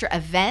extra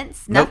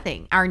events, Nope.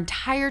 nothing. Our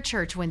entire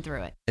church went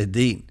through it.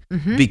 Indeed,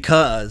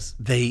 because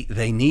they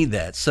need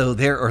that. So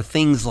there are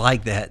things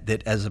like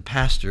that as a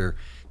pastor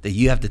that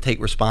you have to take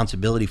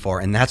responsibility for,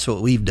 and that's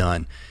what we've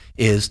done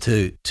is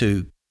to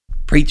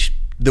preach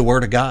the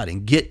Word of God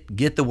and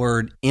get the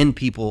Word in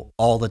people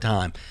all the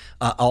time.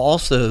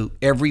 Also,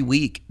 every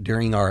week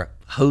during our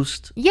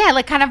host. Yeah,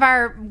 like kind of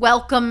our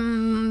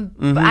welcome.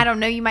 I don't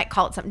know, you might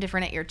call it something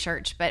different at your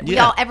church, but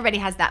everybody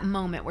has that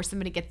moment where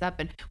somebody gets up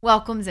and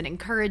welcomes and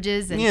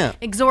encourages and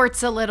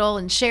exhorts a little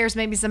and shares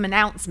maybe some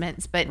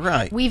announcements.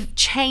 But we've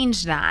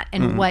changed that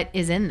and what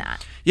is in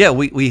that. Yeah,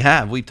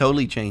 we've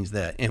totally changed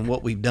that. And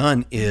what we've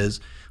done is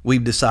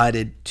we've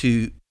decided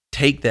to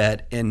take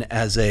that and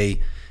as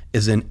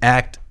an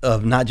act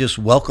of not just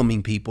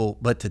welcoming people,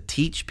 but to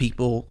teach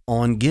people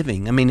on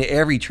giving. I mean,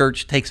 every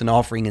church takes an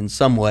offering in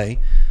some way.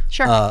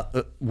 Sure.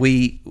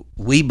 We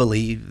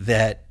believe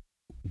that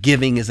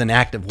giving is an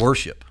act of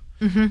worship.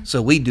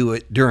 So we do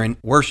it during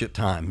worship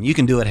time. You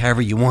can do it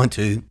however you want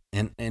to,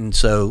 and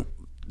so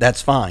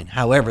that's fine.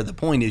 However, the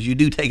point is you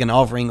do take an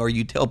offering or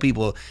you tell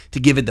people to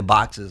give it the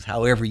boxes,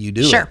 however you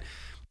do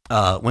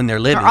it. When they're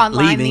leaving, or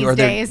online these or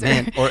days,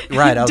 I was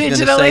going to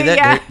say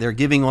that they're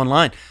giving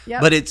online,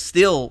 but it's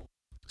still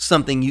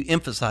something you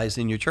emphasize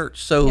in your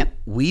church. So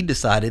we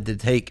decided to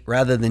take,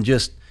 rather than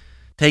just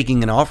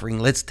taking an offering,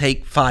 let's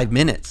take 5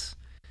 minutes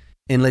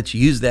and let's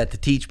use that to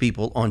teach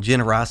people on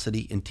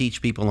generosity and teach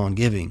people on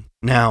giving.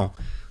 Now,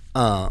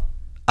 I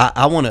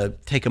want to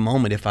take a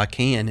moment, if I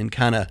can,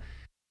 and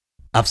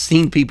I've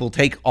seen people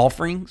take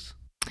offerings,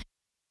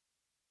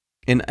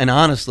 and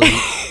honestly,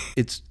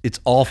 it's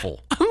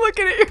awful. I'm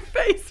looking at your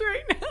face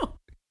right now.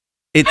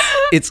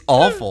 It's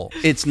awful.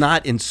 It's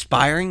not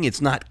inspiring. It's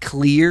not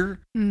clear.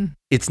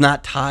 It's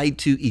not tied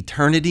to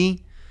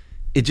eternity.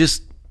 It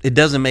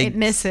doesn't make... It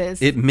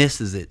misses. It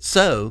misses it.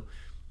 So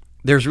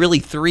there's really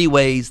 3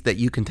 ways that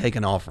you can take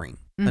an offering.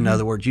 In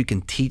other words, you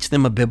can teach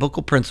them a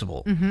biblical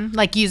principle.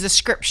 Like use a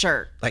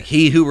scripture. Like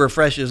he who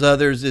refreshes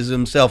others is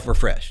himself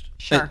refreshed.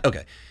 Sure.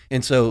 Okay.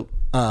 And so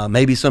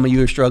maybe some of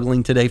you are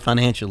struggling today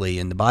financially,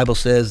 and the Bible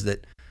says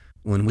that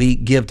when we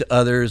give to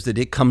others, that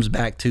it comes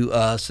back to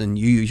us and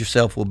you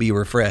yourself will be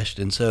refreshed.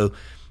 And so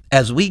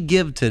as we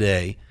give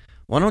today,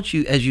 why don't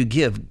you, as you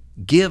give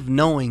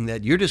knowing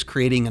that you're just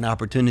creating an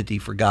opportunity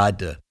for God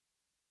to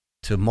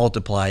to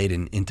multiply it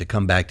and to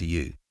come back to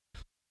you.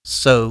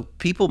 So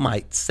people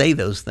might say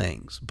those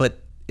things,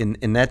 but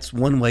and that's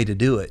one way to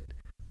do it.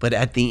 But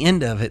at the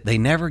end of it, they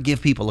never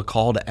give people a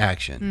call to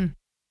action.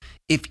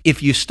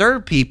 If you stir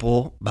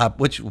people,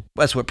 which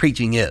that's what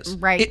preaching is,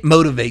 right? It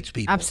motivates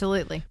people.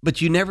 Absolutely.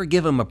 But you never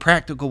give them a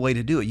practical way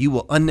to do it. You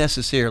will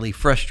unnecessarily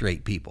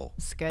frustrate people.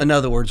 That's good. In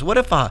other words, what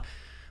if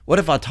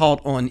I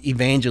taught on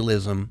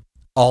evangelism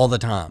all the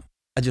time?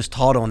 I just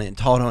taught on it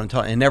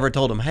and never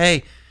told them,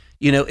 hey,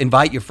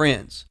 invite your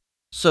friends.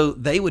 So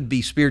they would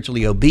be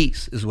spiritually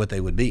obese is what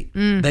they would be.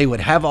 They would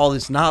have all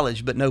this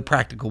knowledge, but no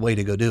practical way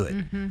to go do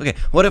it. Okay,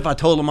 what if I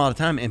told them all the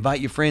time,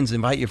 invite your friends,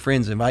 invite your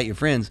friends, invite your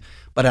friends,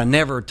 but I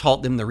never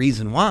taught them the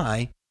reason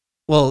why?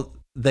 Well,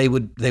 they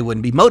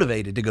wouldn't be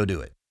motivated to go do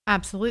it.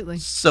 Absolutely.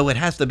 So it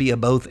has to be a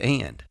both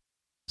and.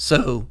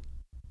 So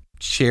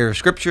share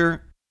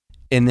scripture,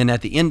 and then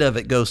at the end of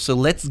it goes, so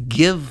let's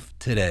give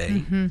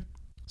today.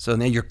 So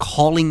now you're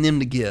calling them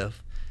to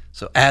give.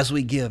 So as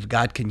we give,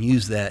 God can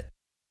use that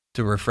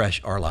to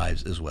refresh our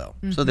lives as well.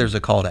 So there's a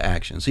call to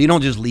action. So you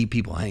don't just leave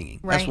people hanging.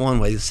 Right. That's one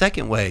way. The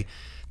second way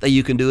that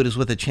you can do it is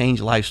with a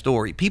changed life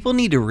story. People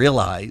need to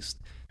realize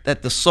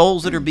that the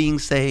souls that are being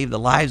saved, the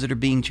lives that are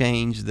being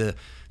changed, the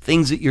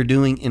things that you're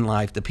doing in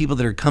life, the people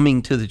that are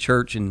coming to the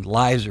church and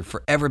lives are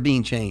forever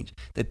being changed,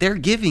 that their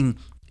giving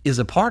is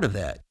a part of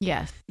that.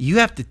 Yes. You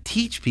have to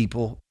teach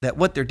people that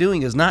what they're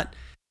doing is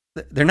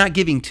they're not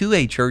giving to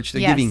a church,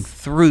 they're giving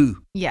through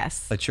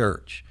a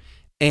church.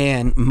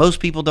 And most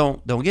people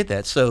don't get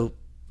that. So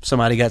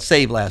somebody got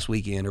saved last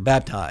weekend or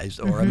baptized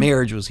or a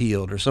marriage was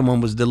healed or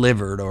someone was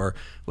delivered or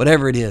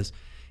whatever it is.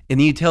 And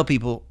then you tell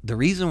people the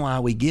reason why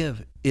we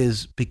give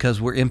is because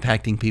we're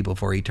impacting people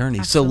for eternity.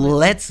 Absolutely. So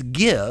let's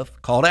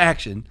give, call to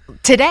action.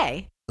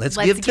 Today. Let's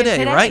give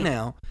today, right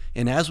now.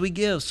 And as we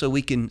give, so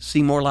we can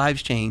see more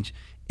lives change.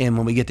 And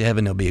when we get to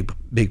heaven, there'll be a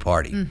big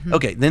party.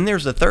 Okay, then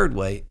there's a third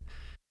way.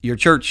 Your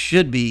church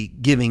should be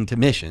giving to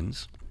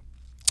missions.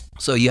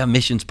 So you have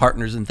missions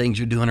partners and things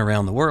you're doing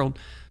around the world.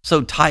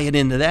 So tie it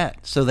into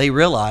that. So they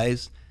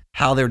realize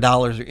how their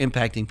dollars are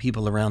impacting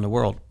people around the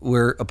world.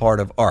 We're a part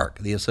of ARC,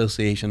 the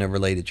Association of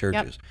Related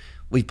Churches. Yep.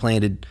 We've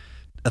planted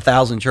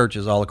 1,000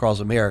 churches all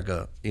across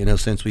America,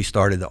 since we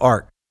started the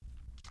ARC.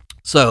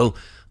 So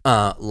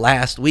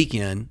last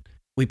weekend,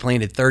 we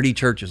planted 30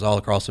 churches all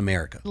across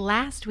America.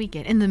 Last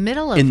weekend, in the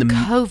middle of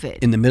COVID.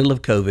 In the middle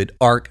of COVID,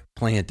 ARC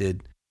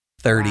planted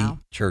 30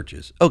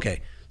 churches.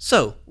 Okay.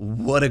 So,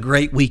 what a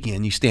great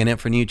weekend. You stand up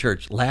for new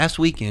church. Last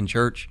weekend,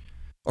 church,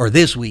 or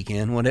this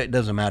weekend, it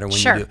doesn't matter when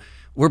you do.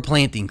 We're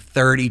planting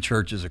 30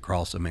 churches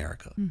across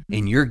America,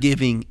 and your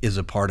giving is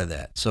a part of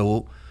that.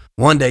 So,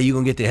 one day you're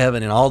going to get to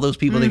heaven, and all those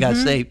people that got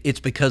saved,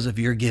 it's because of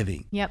your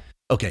giving. Yep.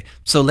 Okay,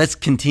 so let's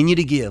continue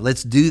to give.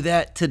 Let's do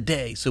that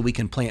today so we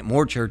can plant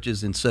more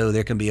churches, and so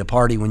there can be a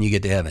party when you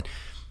get to heaven.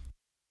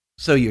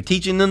 So, you're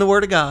teaching them the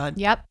Word of God.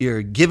 Yep.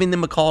 You're giving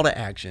them a call to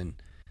action.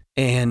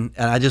 And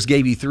I just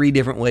gave you 3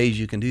 different ways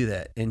you can do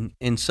that.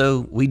 And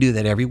so we do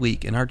that every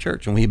week in our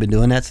church. And we've been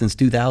doing that since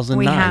 2009.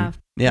 We have.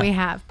 Yeah. We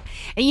have.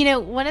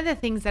 And, one of the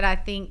things that I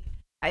think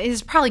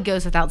is probably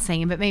goes without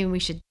saying, but maybe we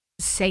should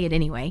say it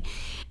anyway.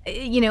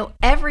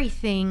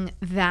 Everything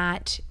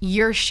that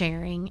you're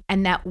sharing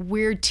and that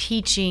we're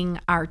teaching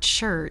our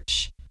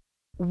church,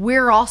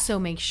 we're also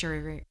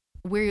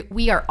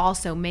we are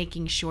also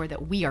making sure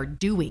that we are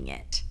doing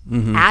it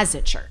as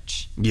a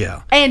church.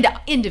 Yeah. And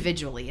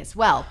individually as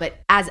well. But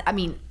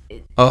man.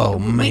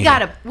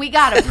 We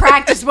gotta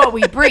practice what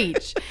we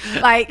preach.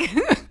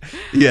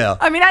 Yeah.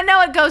 I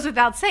know it goes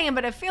without saying,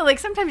 but I feel like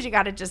sometimes you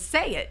gotta just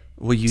say it.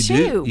 Well, you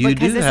too, do.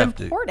 Because it's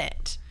have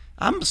important.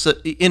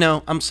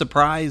 To. I'm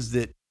surprised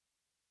that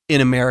in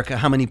America,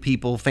 how many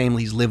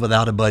families live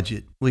without a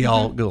budget. We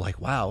all go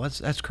like, wow,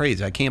 that's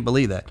crazy. I can't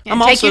believe that.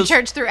 Yeah, take your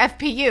church through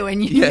FPU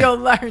and you'll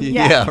learn.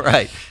 Yeah,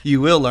 right.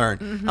 You will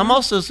learn. I'm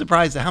also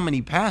surprised at how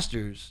many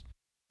pastors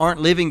aren't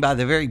living by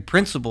the very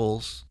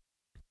principles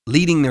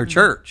leading their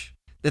church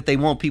that they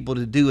want people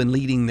to do in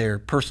leading their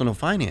personal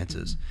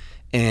finances.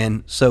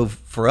 And so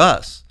for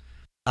us,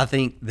 I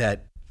think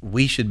that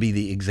we should be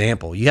the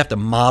example. You have to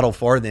model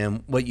for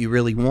them what you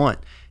really want.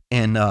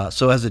 And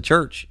so as a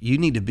church, you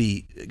need to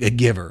be a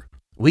giver.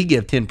 We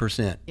give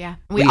 10%. Yeah,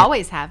 we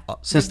always have.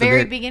 Since the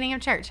very beginning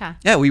of church, huh?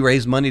 Yeah, we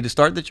raised money to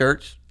start the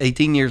church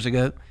 18 years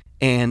ago.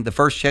 And the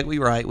first check we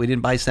write, we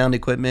didn't buy sound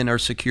equipment or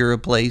secure a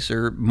place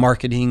or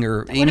marketing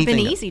or anything. It would have been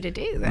easy to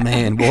do that.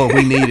 Man, boy,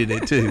 we needed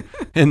it too.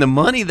 And the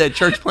money that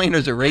church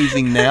planners are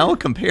raising now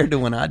compared to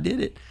when I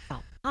did it.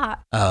 Yeah.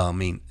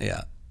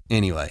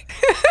 Anyway.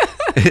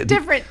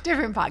 different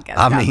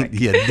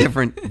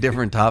podcast.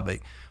 Different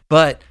topic.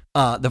 But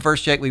the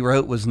first check we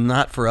wrote was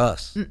not for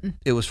us.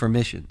 It was for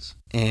missions.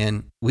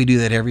 And we do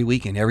that every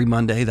weekend. Every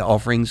Monday,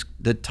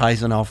 the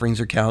tithes and offerings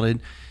are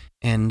counted.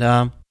 And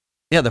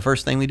the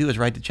first thing we do is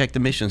write the check to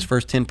missions,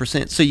 first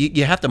 10%. So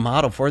you have to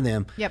model for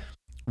them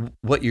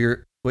what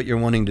you're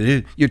wanting to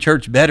do. Your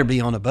church better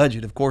be on a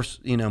budget. Of course,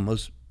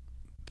 most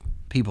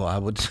people, I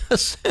would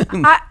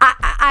assume.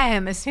 I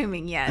am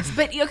assuming yes,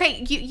 but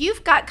okay,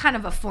 you've got kind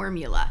of a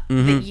formula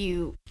that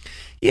you.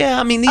 Yeah,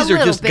 I mean, these are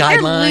just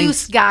guidelines. They're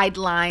loose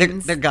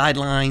guidelines. They're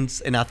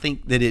guidelines, and I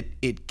think that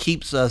it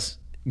keeps us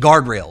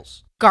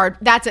guardrails.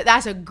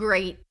 That's a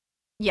great,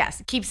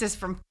 yes, it keeps us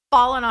from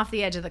falling off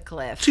the edge of the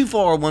cliff. Too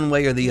far one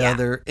way or the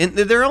other. And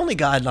they're only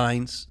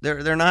guidelines.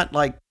 They're not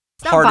like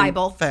it's hard not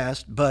Bible. And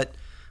fast, but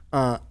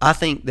I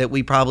think that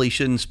we probably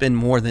shouldn't spend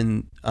more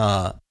than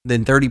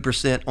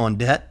 30% on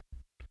debt.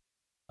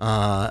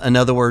 In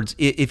other words,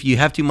 if you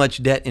have too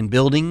much debt in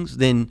buildings,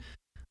 then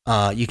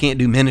you can't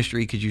do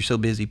ministry because you're so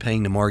busy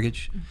paying the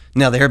mortgage.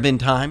 Now, there have been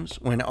times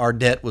when our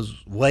debt was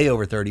way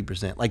over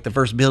 30%, like the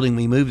first building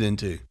we moved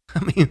into. I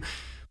mean,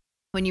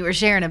 when you were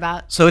sharing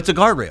about. So it's a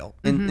guardrail,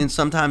 and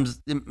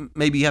sometimes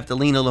maybe you have to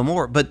lean a little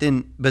more. But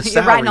you're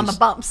riding on the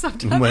bumps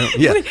sometimes. Well,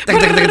 yeah.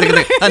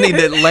 I need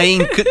that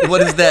lane.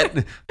 What is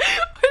that?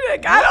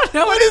 I don't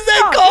know what is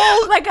that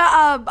called? Like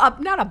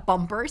a not a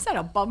bumper. It's not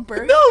a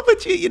bumper. No,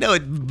 but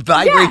it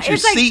vibrates your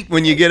seat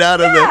when you get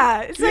out of the.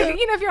 Yeah, it's like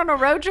if you're on a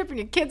road trip and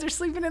your kids are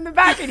sleeping in the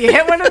back and you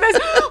hit one of those.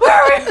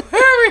 Where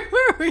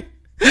are we?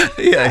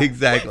 Yeah,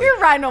 exactly. You're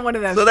riding on one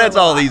of those. So that's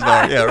all these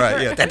are. Yeah,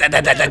 right.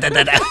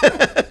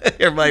 Yeah.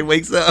 Everybody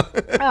wakes up.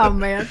 Oh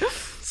man.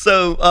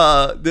 So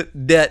the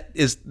debt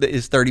is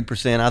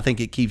 30%. I think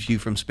it keeps you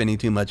from spending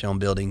too much on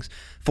buildings.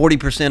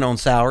 40% on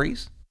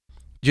salaries.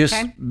 Just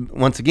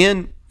once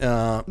again,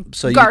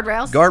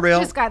 guardrails.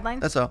 Just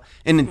guidelines. That's all.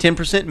 And then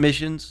 10%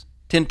 missions,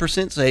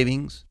 10%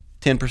 savings,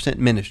 10%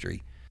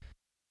 ministry.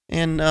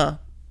 And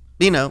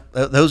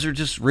those are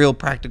just real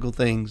practical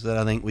things that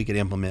I think we could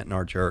implement in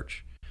our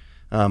church.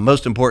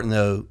 Most important,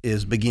 though,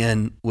 is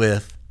begin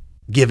with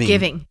giving.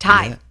 Giving,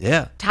 tithe.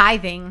 Yeah.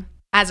 Tithing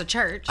as a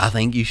church. I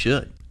think you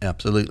should.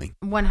 Absolutely.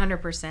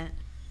 100%.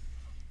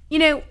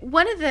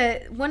 One of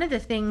the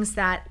things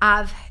that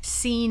I've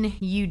seen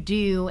you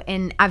do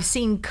and I've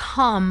seen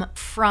come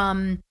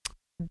from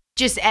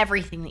just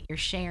everything that you're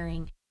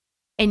sharing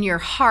in your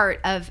heart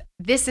of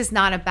this is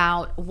not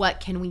about what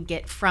can we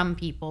get from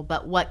people,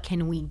 but what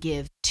can we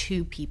give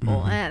to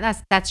people. And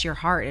that's your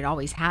heart. It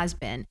always has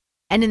been.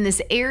 And in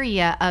this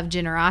area of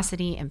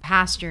generosity and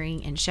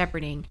pastoring and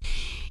shepherding,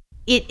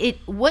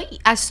 what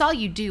I saw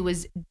you do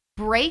was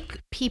break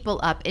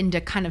people up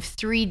into kind of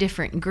 3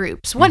 different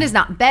groups. One is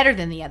not better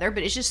than the other,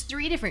 but it's just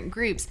 3 different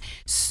groups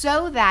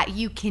so that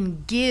you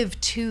can give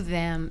to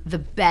them the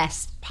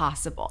best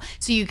possible.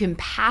 So you can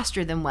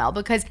pastor them well,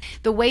 because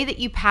the way that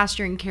you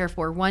pastor and care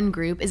for one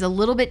group is a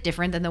little bit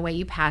different than the way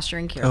you pastor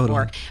and care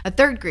for a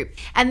third group.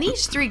 And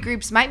these 3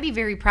 groups might be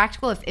very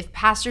practical. If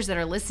pastors that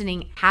are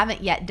listening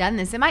haven't yet done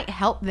this, it might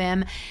help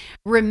them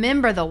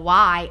remember the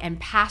why and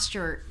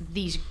pastor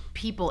these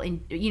people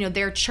in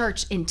their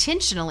church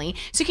intentionally.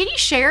 So can you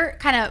share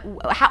kind of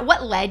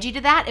what led you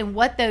to that and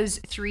what those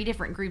 3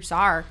 different groups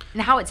are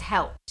and how it's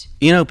helped?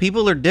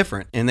 People are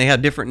different and they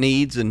have different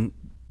needs, and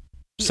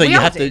so you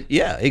have to.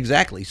 Yeah,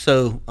 exactly.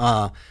 So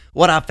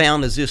what I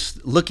found is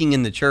just looking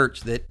in the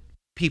church that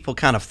people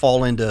kind of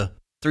fall into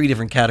 3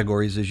 different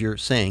categories, as you're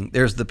saying.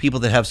 There's the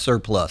people that have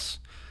surplus,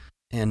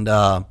 and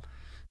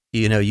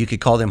you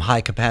could call them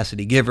high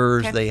capacity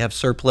givers. Okay. They have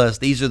surplus.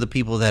 These are the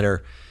people that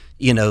are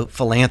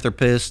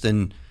philanthropists,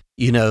 and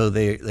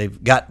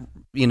they've got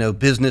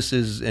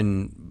businesses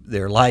and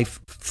their life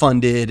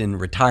funded and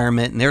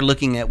retirement, and they're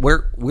looking at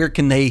where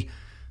can they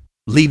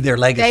leave their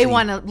legacy. They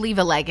want to leave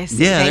a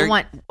legacy.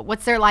 Yeah,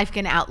 what's their life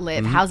going to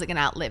outlive? Mm-hmm. How's it going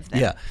to outlive them?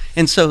 Yeah,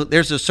 and so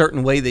there's a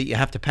certain way that you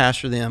have to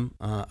pastor them.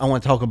 I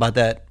want to talk about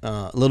that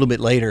a little bit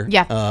later.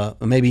 Yeah,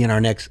 maybe in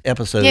our next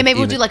episode. Yeah, maybe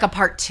we'll do like a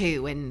part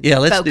 2 and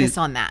focus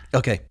on that.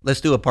 Okay,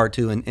 let's do a part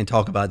 2 and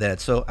talk about that.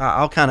 So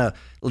I'll kind of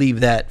leave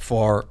that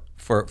for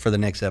the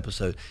next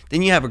episode.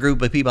 Then you have a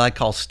group of people I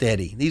call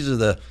steady. These are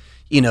the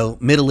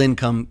middle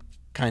income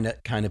kind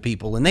of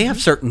people, and they have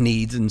certain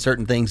needs and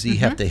certain things that you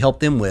have to help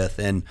them with,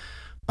 and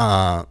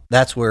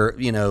that's where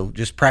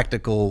just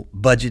practical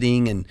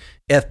budgeting and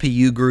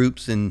FPU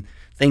groups and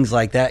things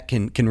like that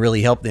can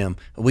really help them.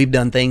 We've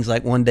done things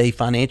like 1-day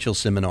financial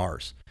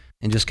seminars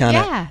and just kind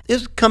of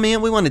just come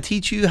in. We want to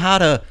teach you how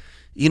to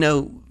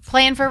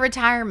plan for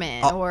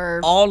retirement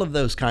or all of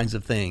those kinds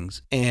of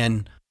things.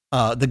 And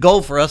the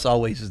goal for us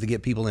always is to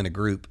get people in a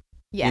group.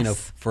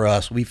 Yes. For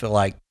us, we feel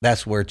like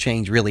that's where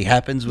change really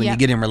happens when you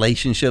get in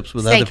relationships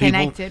with other people. Stay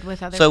connected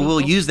with other people. So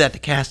we'll use that to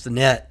cast the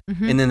net,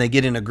 and then they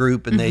get in a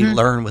group and they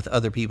learn with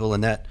other people,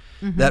 and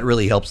that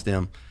really helps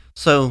them.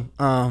 So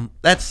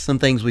that's some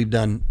things we've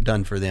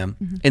done for them.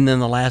 And then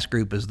the last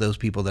group is those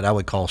people that I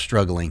would call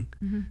struggling.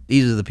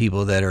 These are the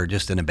people that are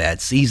just in a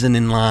bad season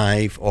in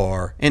life,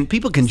 and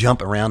people can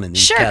jump around in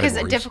these categories.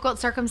 Because a difficult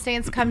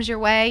circumstance comes your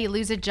way, you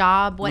lose a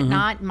job,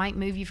 whatnot, might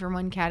move you from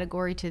one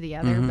category to the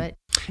other, but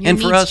your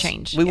needs for us,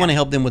 change. We want to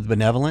help them with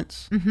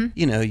benevolence.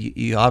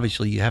 You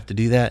obviously you have to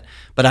do that,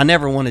 but I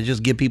never want to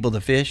just give people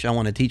the fish. I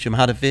want to teach them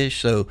how to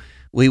fish, so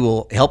we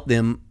will help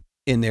them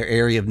in their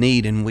area of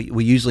need, and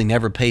we usually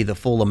never pay the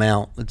full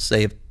amount. Let's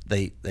say if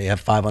they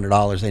have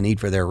 $500 they need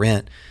for their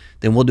rent,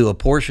 then we'll do a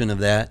portion of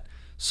that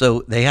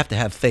So they have to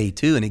have faith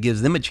too, and it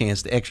gives them a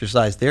chance to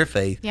exercise their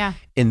faith. Yeah.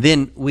 And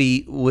then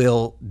we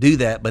will do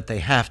that, but they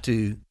have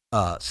to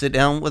sit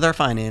down with our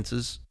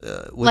finances,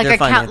 with their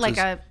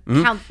finances.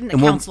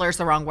 Counselor is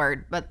the wrong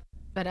word, but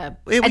a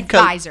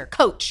advisor,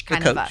 coach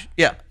kind of.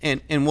 Yeah,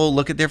 and we'll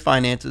look at their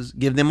finances,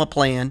 give them a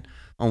plan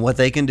on what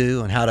they can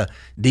do and how to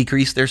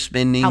decrease their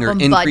spending or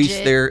increase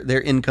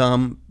their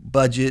income,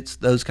 budgets,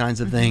 those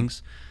kinds of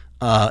things.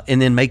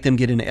 And then make them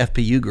get in an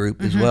FPU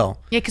group as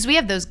well. Yeah, because we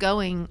have those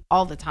going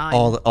all the time.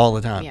 All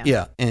the time.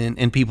 Yeah.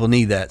 And people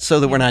need that so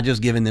that we're not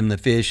just giving them the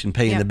fish and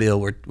paying the bill.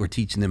 We're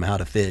teaching them how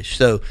to fish.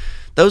 So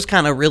those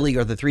kind of really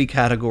are the three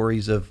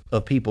categories of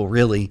people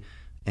really.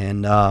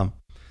 And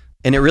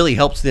it really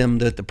helps them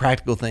the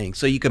practical things.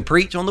 So you can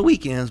preach on the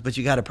weekends, but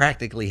you got to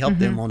practically help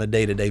them on a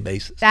day-to-day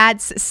basis.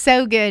 That's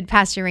so good,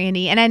 Pastor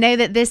Randy. And I know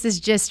that this is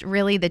just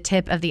really the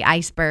tip of the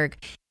iceberg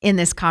in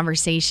this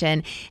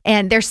conversation.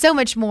 And there's so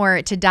much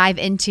more to dive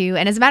into.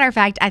 And as a matter of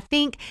fact, I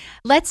think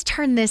let's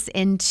turn this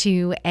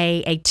into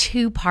a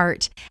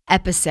two-part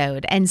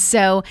episode. And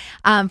so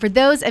for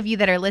those of you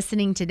that are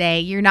listening today,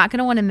 you're not going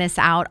to want to miss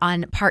out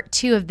on part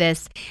 2 of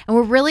this. And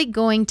we're really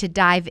going to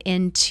dive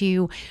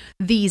into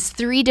these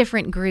 3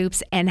 different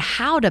groups and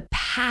how to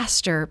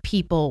pastor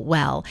people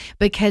well,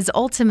 because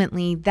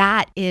ultimately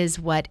that is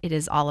what it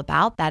is all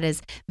about. That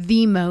is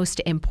the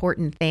most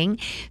important thing.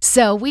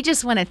 So we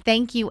just want to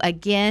thank you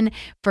again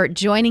for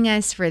joining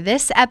us for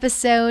this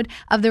episode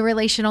of the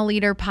Relational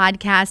Leader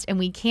Podcast. And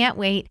we can't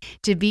wait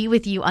to be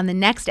with you on the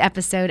next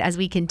episode as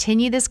we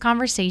continue this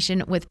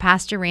conversation with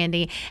Pastor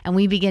Randy and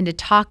we begin to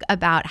talk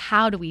about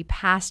how do we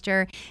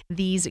pastor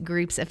these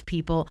groups of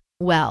people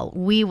well.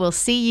 We will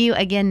see you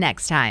again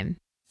next time.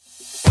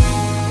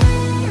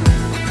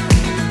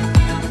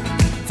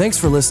 Thanks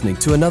for listening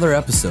to another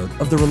episode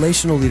of the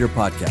Relational Leader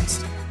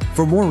Podcast.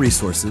 For more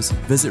resources,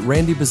 visit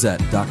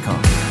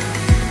randybezet.com.